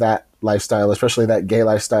live that lifestyle, especially that gay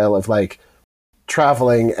lifestyle of like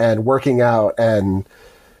traveling and working out and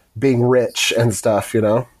being rich and stuff, you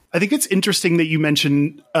know? I think it's interesting that you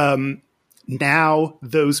mentioned now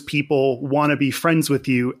those people want to be friends with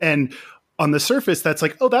you. And on the surface, that's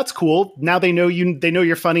like, oh, that's cool. Now they know you, they know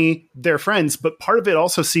you're funny, they're friends. But part of it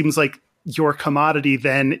also seems like your commodity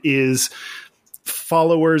then is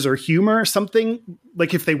followers or humor, something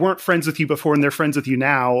like if they weren't friends with you before and they're friends with you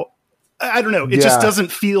now, I don't know. It just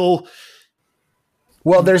doesn't feel.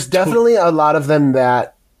 Well, there's definitely a lot of them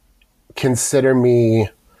that consider me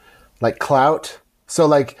like clout. So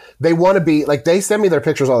like they want to be like, they send me their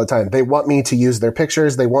pictures all the time. They want me to use their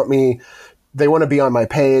pictures. They want to be on my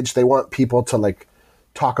page. They want people to like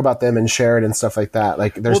talk about them and share it and stuff like that.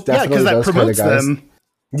 Like there's definitely those kind of guys. Them.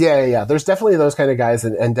 Yeah. There's definitely those kind of guys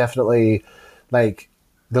and definitely like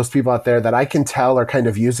those people out there that I can tell are kind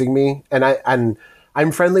of using me. And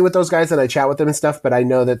I'm friendly with those guys and I chat with them and stuff, but I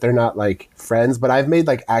know that they're not like friends, but I've made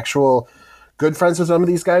like actual good friends with some of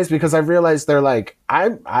these guys because I've realized they're like,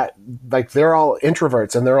 I like, they're all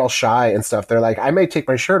introverts and they're all shy and stuff. They're like, I may take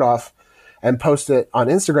my shirt off and post it on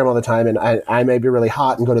Instagram all the time. And I may be really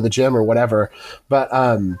hot and go to the gym or whatever, but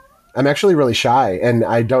I'm actually really shy and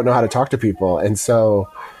I don't know how to talk to people. And so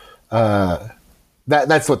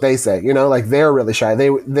that's what they say, you know, like they're really shy. They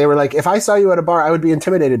were like, if I saw you at a bar, I would be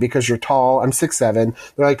intimidated because you're tall. I'm 6'7".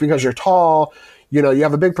 They're like, because you're tall, you know, you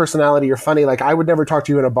have a big personality, you're funny. Like I would never talk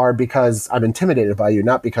to you in a bar because I'm intimidated by you,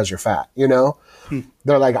 not because you're fat, you know?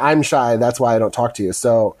 They're like, I'm shy. That's why I don't talk to you.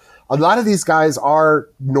 So a lot of these guys are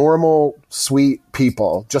normal, sweet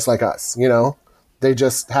people, just like us, you know? They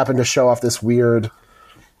just happen to show off this weird,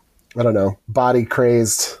 I don't know, body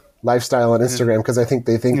crazed lifestyle on Instagram because I think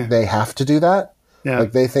they have to do that. Yeah.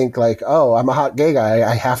 Like they think like, oh, I'm a hot gay guy.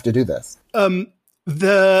 I have to do this.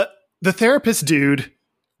 The therapist dude,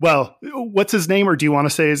 well, what's his name, or do you want to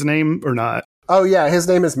say his name or not? Oh yeah. His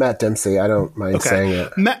name is Matt Dempsey. I don't mind saying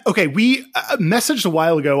it. We messaged a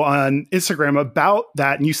while ago on Instagram about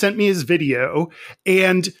that and you sent me his video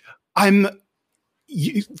and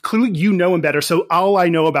clearly you know him better. So all I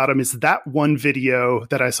know about him is that one video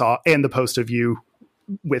that I saw and the post of you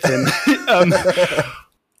with him.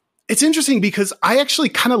 It's interesting because I actually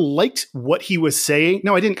kind of liked what he was saying.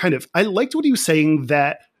 No, I didn't kind of. I liked what he was saying,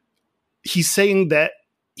 that he's saying that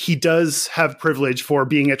he does have privilege for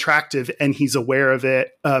being attractive and he's aware of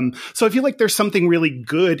it. So I feel like there's something really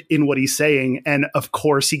good in what he's saying. And of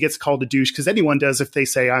course he gets called a douche because anyone does if they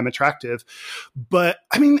say I'm attractive. But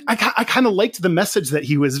I mean, I kind of liked the message that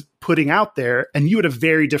he was putting out there and you had a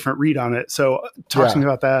very different read on it. So talk to me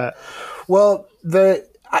about that. Well,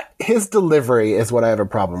 his delivery is what I have a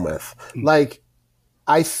problem with. Like,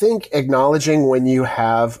 I think acknowledging when you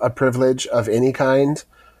have a privilege of any kind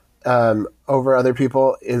over other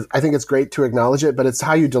people I think it's great to acknowledge it, but it's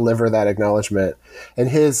how you deliver that acknowledgement. And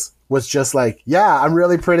his was just like, yeah, I'm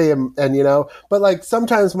really pretty. And but like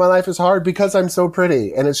sometimes my life is hard because I'm so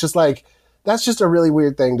pretty. And it's just like, that's just a really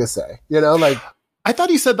weird thing to say, like. I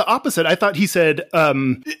thought he said the opposite. I thought he said,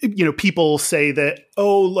 people say that,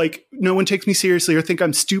 oh, like no one takes me seriously or think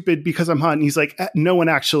I'm stupid because I'm hot. And he's like, no one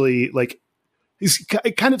actually he's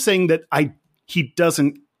kind of saying that he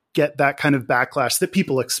doesn't get that kind of backlash that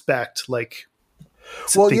people expect. Like,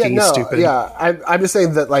 he's stupid. Yeah. I'm just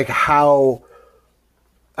saying that like how,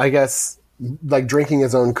 I guess, like drinking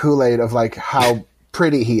his own Kool-Aid of like how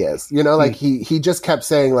pretty he is, like he just kept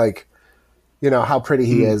saying like, how pretty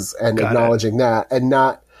he is and acknowledging that and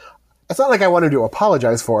not, it's not like I want him to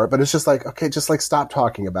apologize for it, but it's just like, okay, just like stop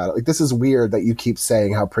talking about it. Like, this is weird that you keep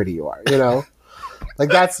saying how pretty you are, like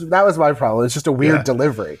that was my problem. It's just a weird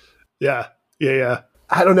delivery. Yeah. Yeah.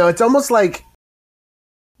 I don't know. It's almost like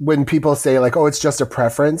when people say like, oh, it's just a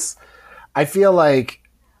preference. I feel like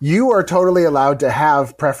you are totally allowed to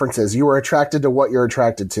have preferences. You are attracted to what you're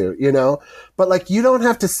attracted to, but like, you don't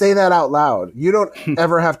have to say that out loud. You don't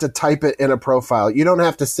ever have to type it in a profile. You don't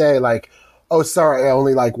have to say like, oh, sorry, I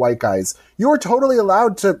only like white guys. You are totally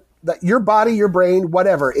allowed to, that your body, your brain,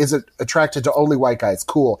 whatever is attracted to only white guys.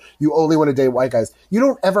 Cool. You only want to date white guys. You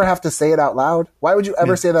don't ever have to say it out loud. Why would you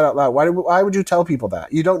ever say that out loud? Why would you tell people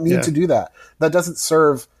that? You don't need to do that. That doesn't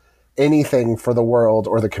serve anything for the world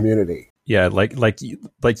or the community. Yeah, like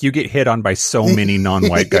you get hit on by so many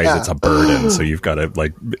non-white guys, it's a burden. So you've got to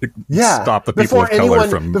stop the people of color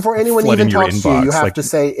from before anyone flooding even your talks inbox. to you. You have to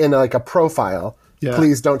say in like a profile,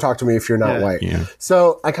 please don't talk to me if you're not white. Yeah.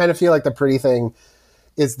 So I kind of feel like the pretty thing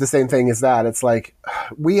is the same thing as that. It's like,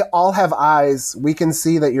 we all have eyes. We can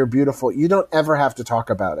see that you're beautiful. You don't ever have to talk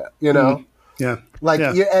about it, Yeah.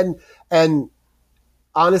 And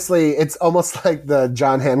honestly, it's almost like the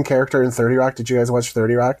John Hamm character in 30 Rock. Did you guys watch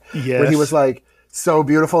 30 Rock? Yes. Where he was like so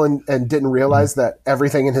beautiful and didn't realize that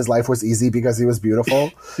everything in his life was easy because he was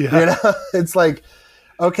beautiful. It's like,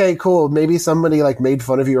 okay, cool. Maybe somebody like made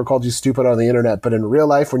fun of you or called you stupid on the internet, but in real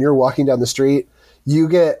life, when you're walking down the street, you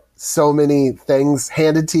get so many things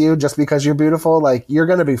handed to you just because you're beautiful. Like, you're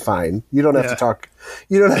going to be fine. You don't have to talk.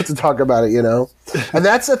 You don't have to talk about it, And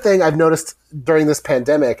that's the thing I've noticed during this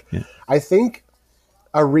pandemic. Yeah. I think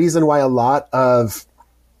a reason why a lot of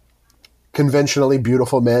conventionally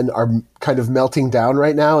beautiful men are kind of melting down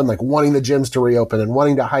right now and like wanting the gyms to reopen and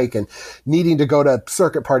wanting to hike and needing to go to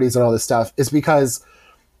circuit parties and all this stuff is because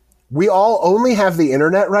we all only have the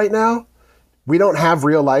internet right now. We don't have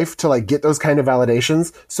real life to like get those kind of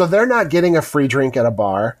validations. So they're not getting a free drink at a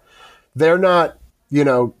bar. They're not,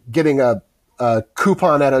 getting a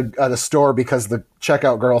coupon at a store because the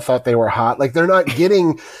checkout girl thought they were hot. Like, they're not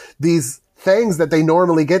getting these things that they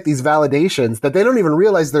normally get, these validations that they don't even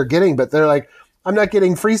realize they're getting, but they're like, I'm not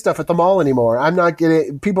getting free stuff at the mall anymore.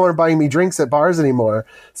 People aren't buying me drinks at bars anymore.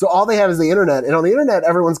 So all they have is the internet. And on the internet,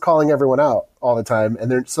 everyone's calling everyone out all the time.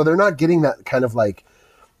 And they're not getting that kind of like,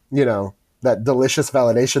 that delicious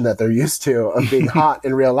validation that they're used to of being hot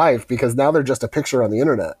in real life, because now they're just a picture on the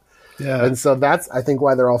internet. Yeah. And so that's, I think,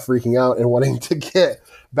 why they're all freaking out and wanting to get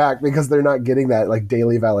back, because they're not getting that like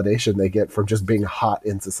daily validation they get from just being hot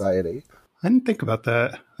in society. I didn't think about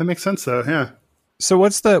that. That makes sense though. Yeah. So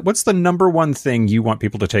what's the number one thing you want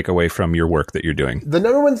people to take away from your work that you're doing? The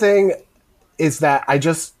number one thing is that I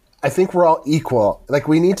think we're all equal. Like,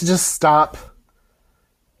 we need to just stop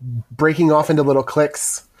breaking off into little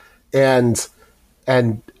cliques and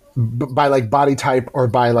by like body type or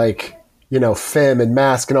by like, femme and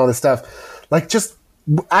mask and all this stuff. Like,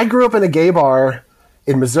 I grew up in a gay bar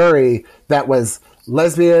in Missouri that was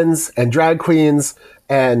lesbians and drag queens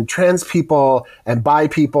and trans people and bi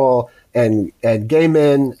people and gay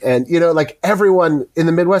men and, like everyone in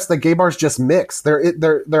the Midwest, like gay bars just mix.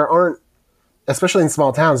 There aren't, especially in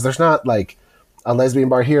small towns, there's not like a lesbian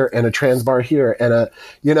bar here and a trans bar here and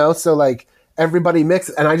so like, everybody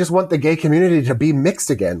mixed, and I just want the gay community to be mixed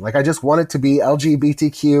again. Like, I just want it to be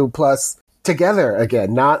LGBTQ plus together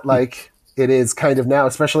again, not like it is kind of now,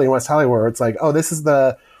 especially in West Hollywood, where it's like, oh, this is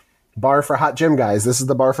the bar for hot gym guys, this is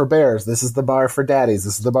the bar for bears, this is the bar for daddies,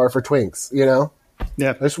 this is the bar for twinks,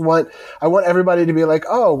 Yeah. I want everybody to be like,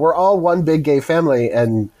 oh, we're all one big gay family,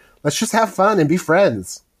 and let's just have fun and be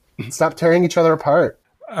friends. Stop tearing each other apart.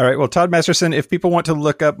 All right. Well, Todd Masterson, if people want to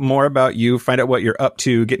look up more about you, find out what you're up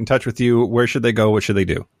to, get in touch with you, where should they go? What should they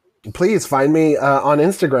do? Please find me on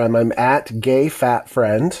Instagram. I'm at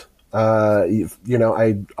gayfatfriend.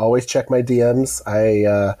 I always check my DMs.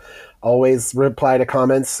 I always reply to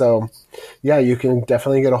comments. So, yeah, you can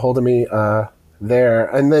definitely get a hold of me there.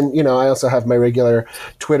 And then, I also have my regular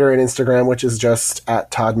Twitter and Instagram, which is just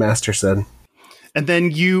at Todd Masterson. And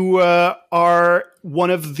then you are one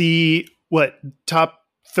of the, top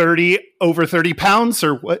 30 over 30 pounds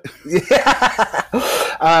or what?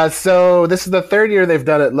 Yeah. So this is the third year they've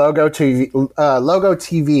done it. Logo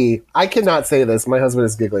TV. I cannot say this. My husband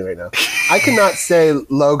is giggling right now. I cannot say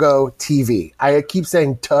Logo TV. I keep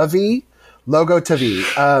saying TV. Logo TV.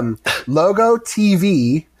 Logo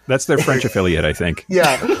TV. That's their French affiliate, I think.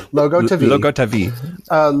 Yeah. Logo TV. Logo TV.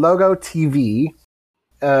 Logo TV.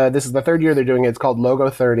 This is the third year they're doing it. It's called Logo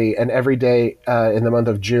 30, and every day in the month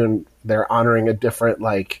of June, they're honoring a different,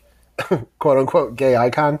 quote unquote, gay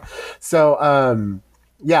icon. So, I'm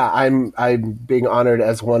being honored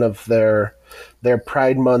as one of their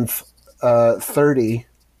Pride Month 30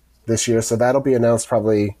 this year. So that'll be announced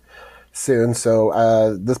probably soon.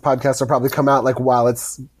 So this podcast will probably come out while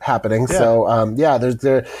it's happening. Yeah. So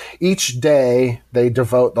there's each day they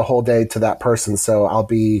devote the whole day to that person. So I'll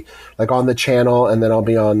be on the channel, and then I'll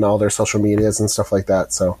be on all their social medias and stuff like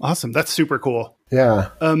that. So awesome. That's super cool. Yeah.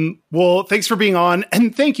 Well, thanks for being on,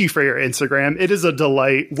 and thank you for your Instagram. It is a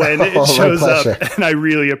delight when it shows up, and I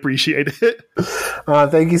really appreciate it.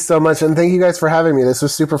 Thank you so much. And thank you guys for having me. This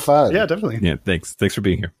was super fun. Yeah, definitely. Yeah. Thanks for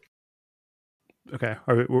being here. Okay,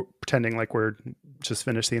 we're pretending like we're just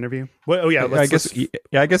finished the interview. Well, I guess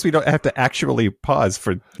we don't have to actually pause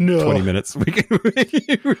for 20 minutes. We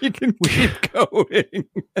can keep going.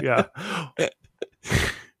 Yeah.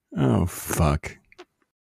 Oh fuck.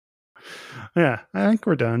 Yeah, I think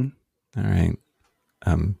we're done. All right.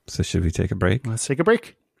 So should we take a break? Let's take a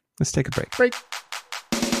break. Let's take a break. Break.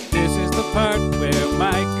 This is the part where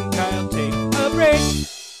Mike and Kyle take a break.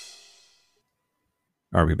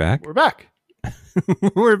 Are we back? We're back.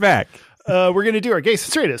 We're back. We're going to do our gays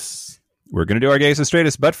and straightest. We're going to do our gays and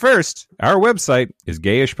straightest. But first, our website is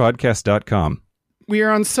gayishpodcast.com. We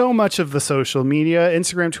are on so much of the social media: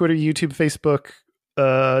 Instagram, Twitter, YouTube, Facebook,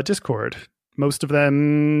 Discord. Most of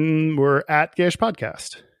them were at Gayish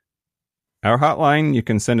Podcast. Our hotline, you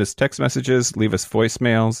can send us text messages, leave us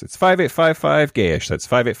voicemails. It's 5855-GAYISH. That's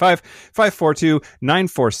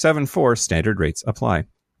 585-542-9474. Standard rates apply.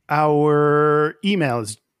 Our email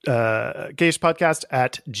is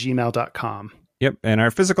gayishpodcast@gmail.com. Yep. And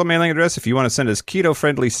our physical mailing address, if you want to send us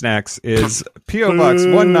keto-friendly snacks, is P.O. Box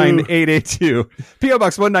 19882. P.O.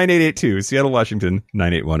 Box 19882, Seattle, Washington,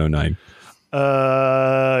 98109.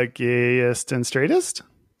 Gayest and straightest?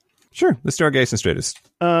 Sure. Let's do our gayest and straightest.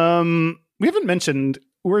 We haven't mentioned,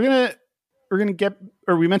 we're gonna get,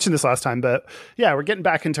 or we mentioned this last time, but yeah, we're getting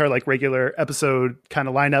back into our regular episode kind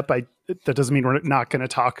of lineup. That doesn't mean we're not going to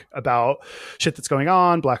talk about shit that's going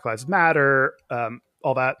on, Black Lives Matter,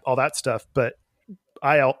 all that stuff. But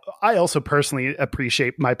I also personally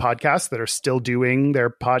appreciate my podcasts that are still doing their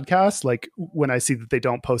podcasts. When I see that they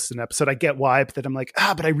don't post an episode, I get why, but then I'm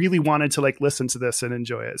but I really wanted to listen to this and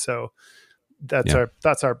enjoy it. So that's our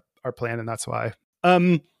plan, and that's why.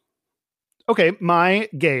 Okay, my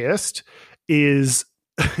gayest is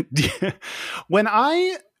when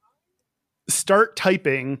I start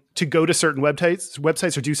typing to go to certain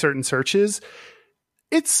websites or do certain searches,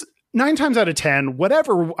 it's 9 times out of 10,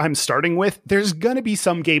 whatever I'm starting with, there's going to be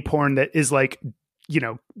some gay porn that is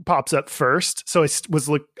pops up first. So I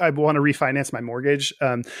want to refinance my mortgage.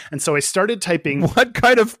 And so I started typing. What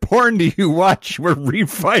kind of porn do you watch where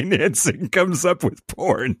refinancing comes up with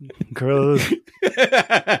porn? Girls,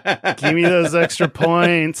 give me those extra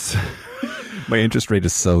points. My interest rate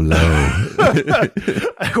is so low.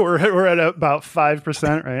 We're at about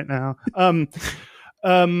 5% right now.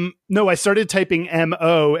 No, I started typing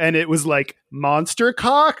MO and it was monster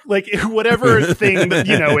cock, whatever thing that,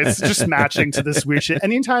 it's just matching to this weird shit.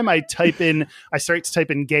 Anytime I start to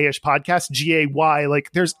type in Gayish Podcast, GAY,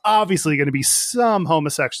 there's obviously going to be some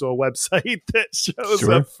homosexual website that shows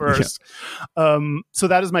up first. Yeah. So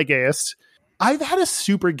that is my gayest. I've had a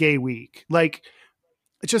super gay week.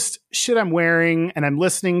 Just shit I'm wearing, and I'm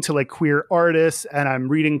listening to queer artists, and I'm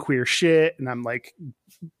reading queer shit, and I'm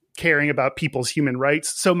caring about people's human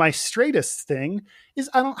rights. So my straightest thing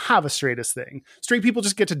is I don't have a straightest thing. Straight people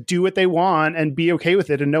just get to do what they want and be okay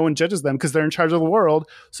with it, and no one judges them because they're in charge of the world.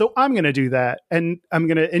 So I'm going to do that, and I'm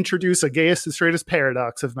going to introduce a gayest and straightest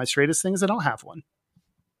paradox of my straightest things. I don't have one.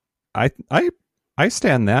 I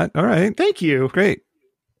stand that. All right. Thank you. Great.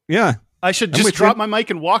 Yeah. I should just drop my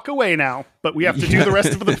mic and walk away now, but we have to do the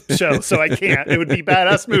rest of the show, so I can't. It would be a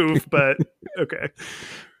badass move, but okay.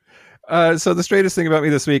 So the straightest thing about me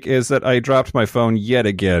this week is that I dropped my phone yet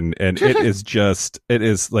again, and it is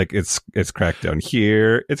cracked down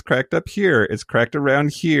here, it's cracked up here, it's cracked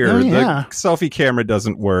around here. Oh, yeah. The selfie camera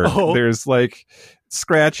doesn't work. Oh. There's like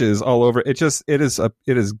scratches all over. It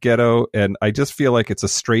is ghetto, and I just feel like it's a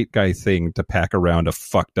straight guy thing to pack around a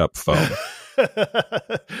fucked up phone.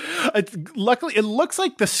 Luckily, it looks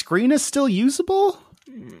like the screen is still usable.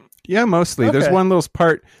 Yeah, mostly. Okay. There's one little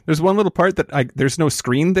part that there's no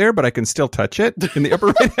screen there, but I can still touch it in the upper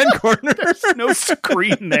right hand corner. There's no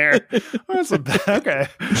screen there. Okay.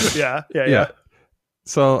 Yeah.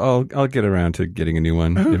 So I'll get around to getting a new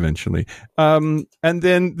one eventually. And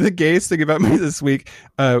then the gayest thing about me this week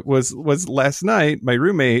was last night. My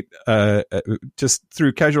roommate just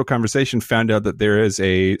through casual conversation found out that there is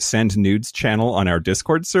a send nudes channel on our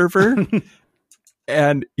Discord server,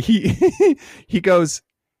 and he goes,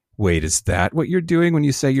 "Wait, is that what you're doing when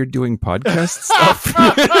you say you're doing podcast stuff?"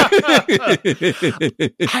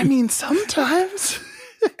 I mean, sometimes.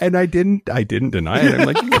 And I didn't deny it. I'm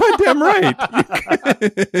like, you're goddamn right.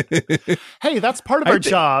 Hey, that's part of our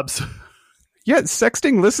jobs. Yeah,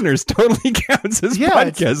 sexting listeners totally counts as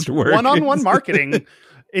podcast work. One-on-one marketing.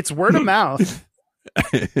 It's word of mouth.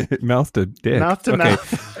 Mouth to dick. Mouth to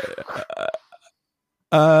mouth.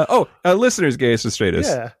 Listeners, gayest and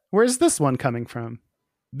straightest. Yeah. Where's this one coming from?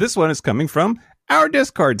 This one is coming from our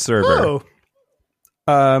Discord server.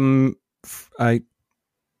 Oh.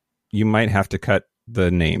 You might have to cut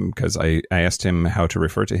the name because I asked him how to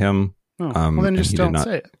refer to him. Oh. Well, then just don't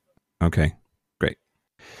say it. Okay, great.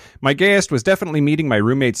 My gayest was definitely meeting my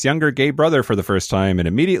roommate's younger gay brother for the first time and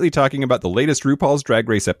immediately talking about the latest RuPaul's Drag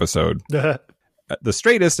Race episode. The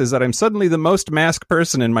straightest is that I'm suddenly the most masked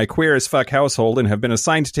person in my queer as fuck household and have been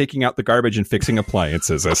assigned to taking out the garbage and fixing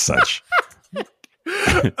appliances as such.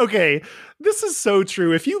 Okay, this is so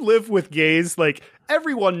true. If you live with gays, like,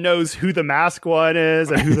 everyone knows who the mask one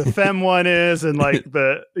is and who the femme one is, and like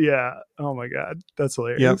oh my god, that's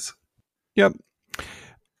hilarious. Yep.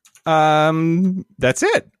 That's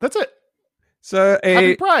it. So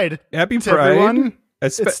Happy Pride to everyone.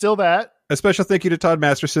 It's still that. A special thank you to Todd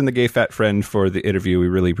Masterson, the gay fat friend, for the interview. We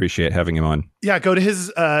really appreciate having him on. Yeah, go to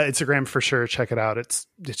his Instagram for sure. Check it out. It's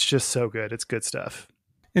just so good. It's good stuff.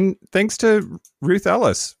 And thanks to Ruth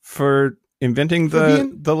Ellis for inventing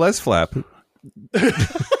the les flap.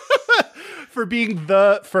 For being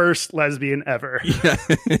the first lesbian ever.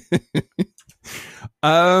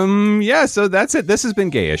 Yeah. So that's it. This has been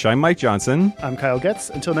Gayish. I'm Mike Johnson. I'm Kyle Getz.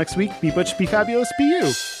 Until next week, be butch, be fabulous, be you.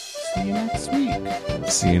 See you next week.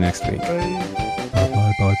 See you next week. Bye.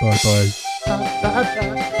 Bye. Bye, bye,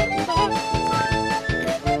 bye.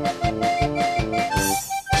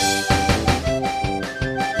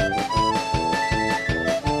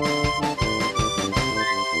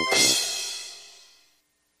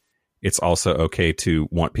 It's also okay to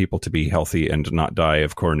want people to be healthy and not die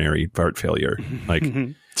of coronary heart failure. Like,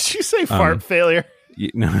 did you say fart failure?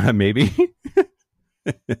 Maybe.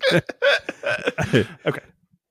 Okay.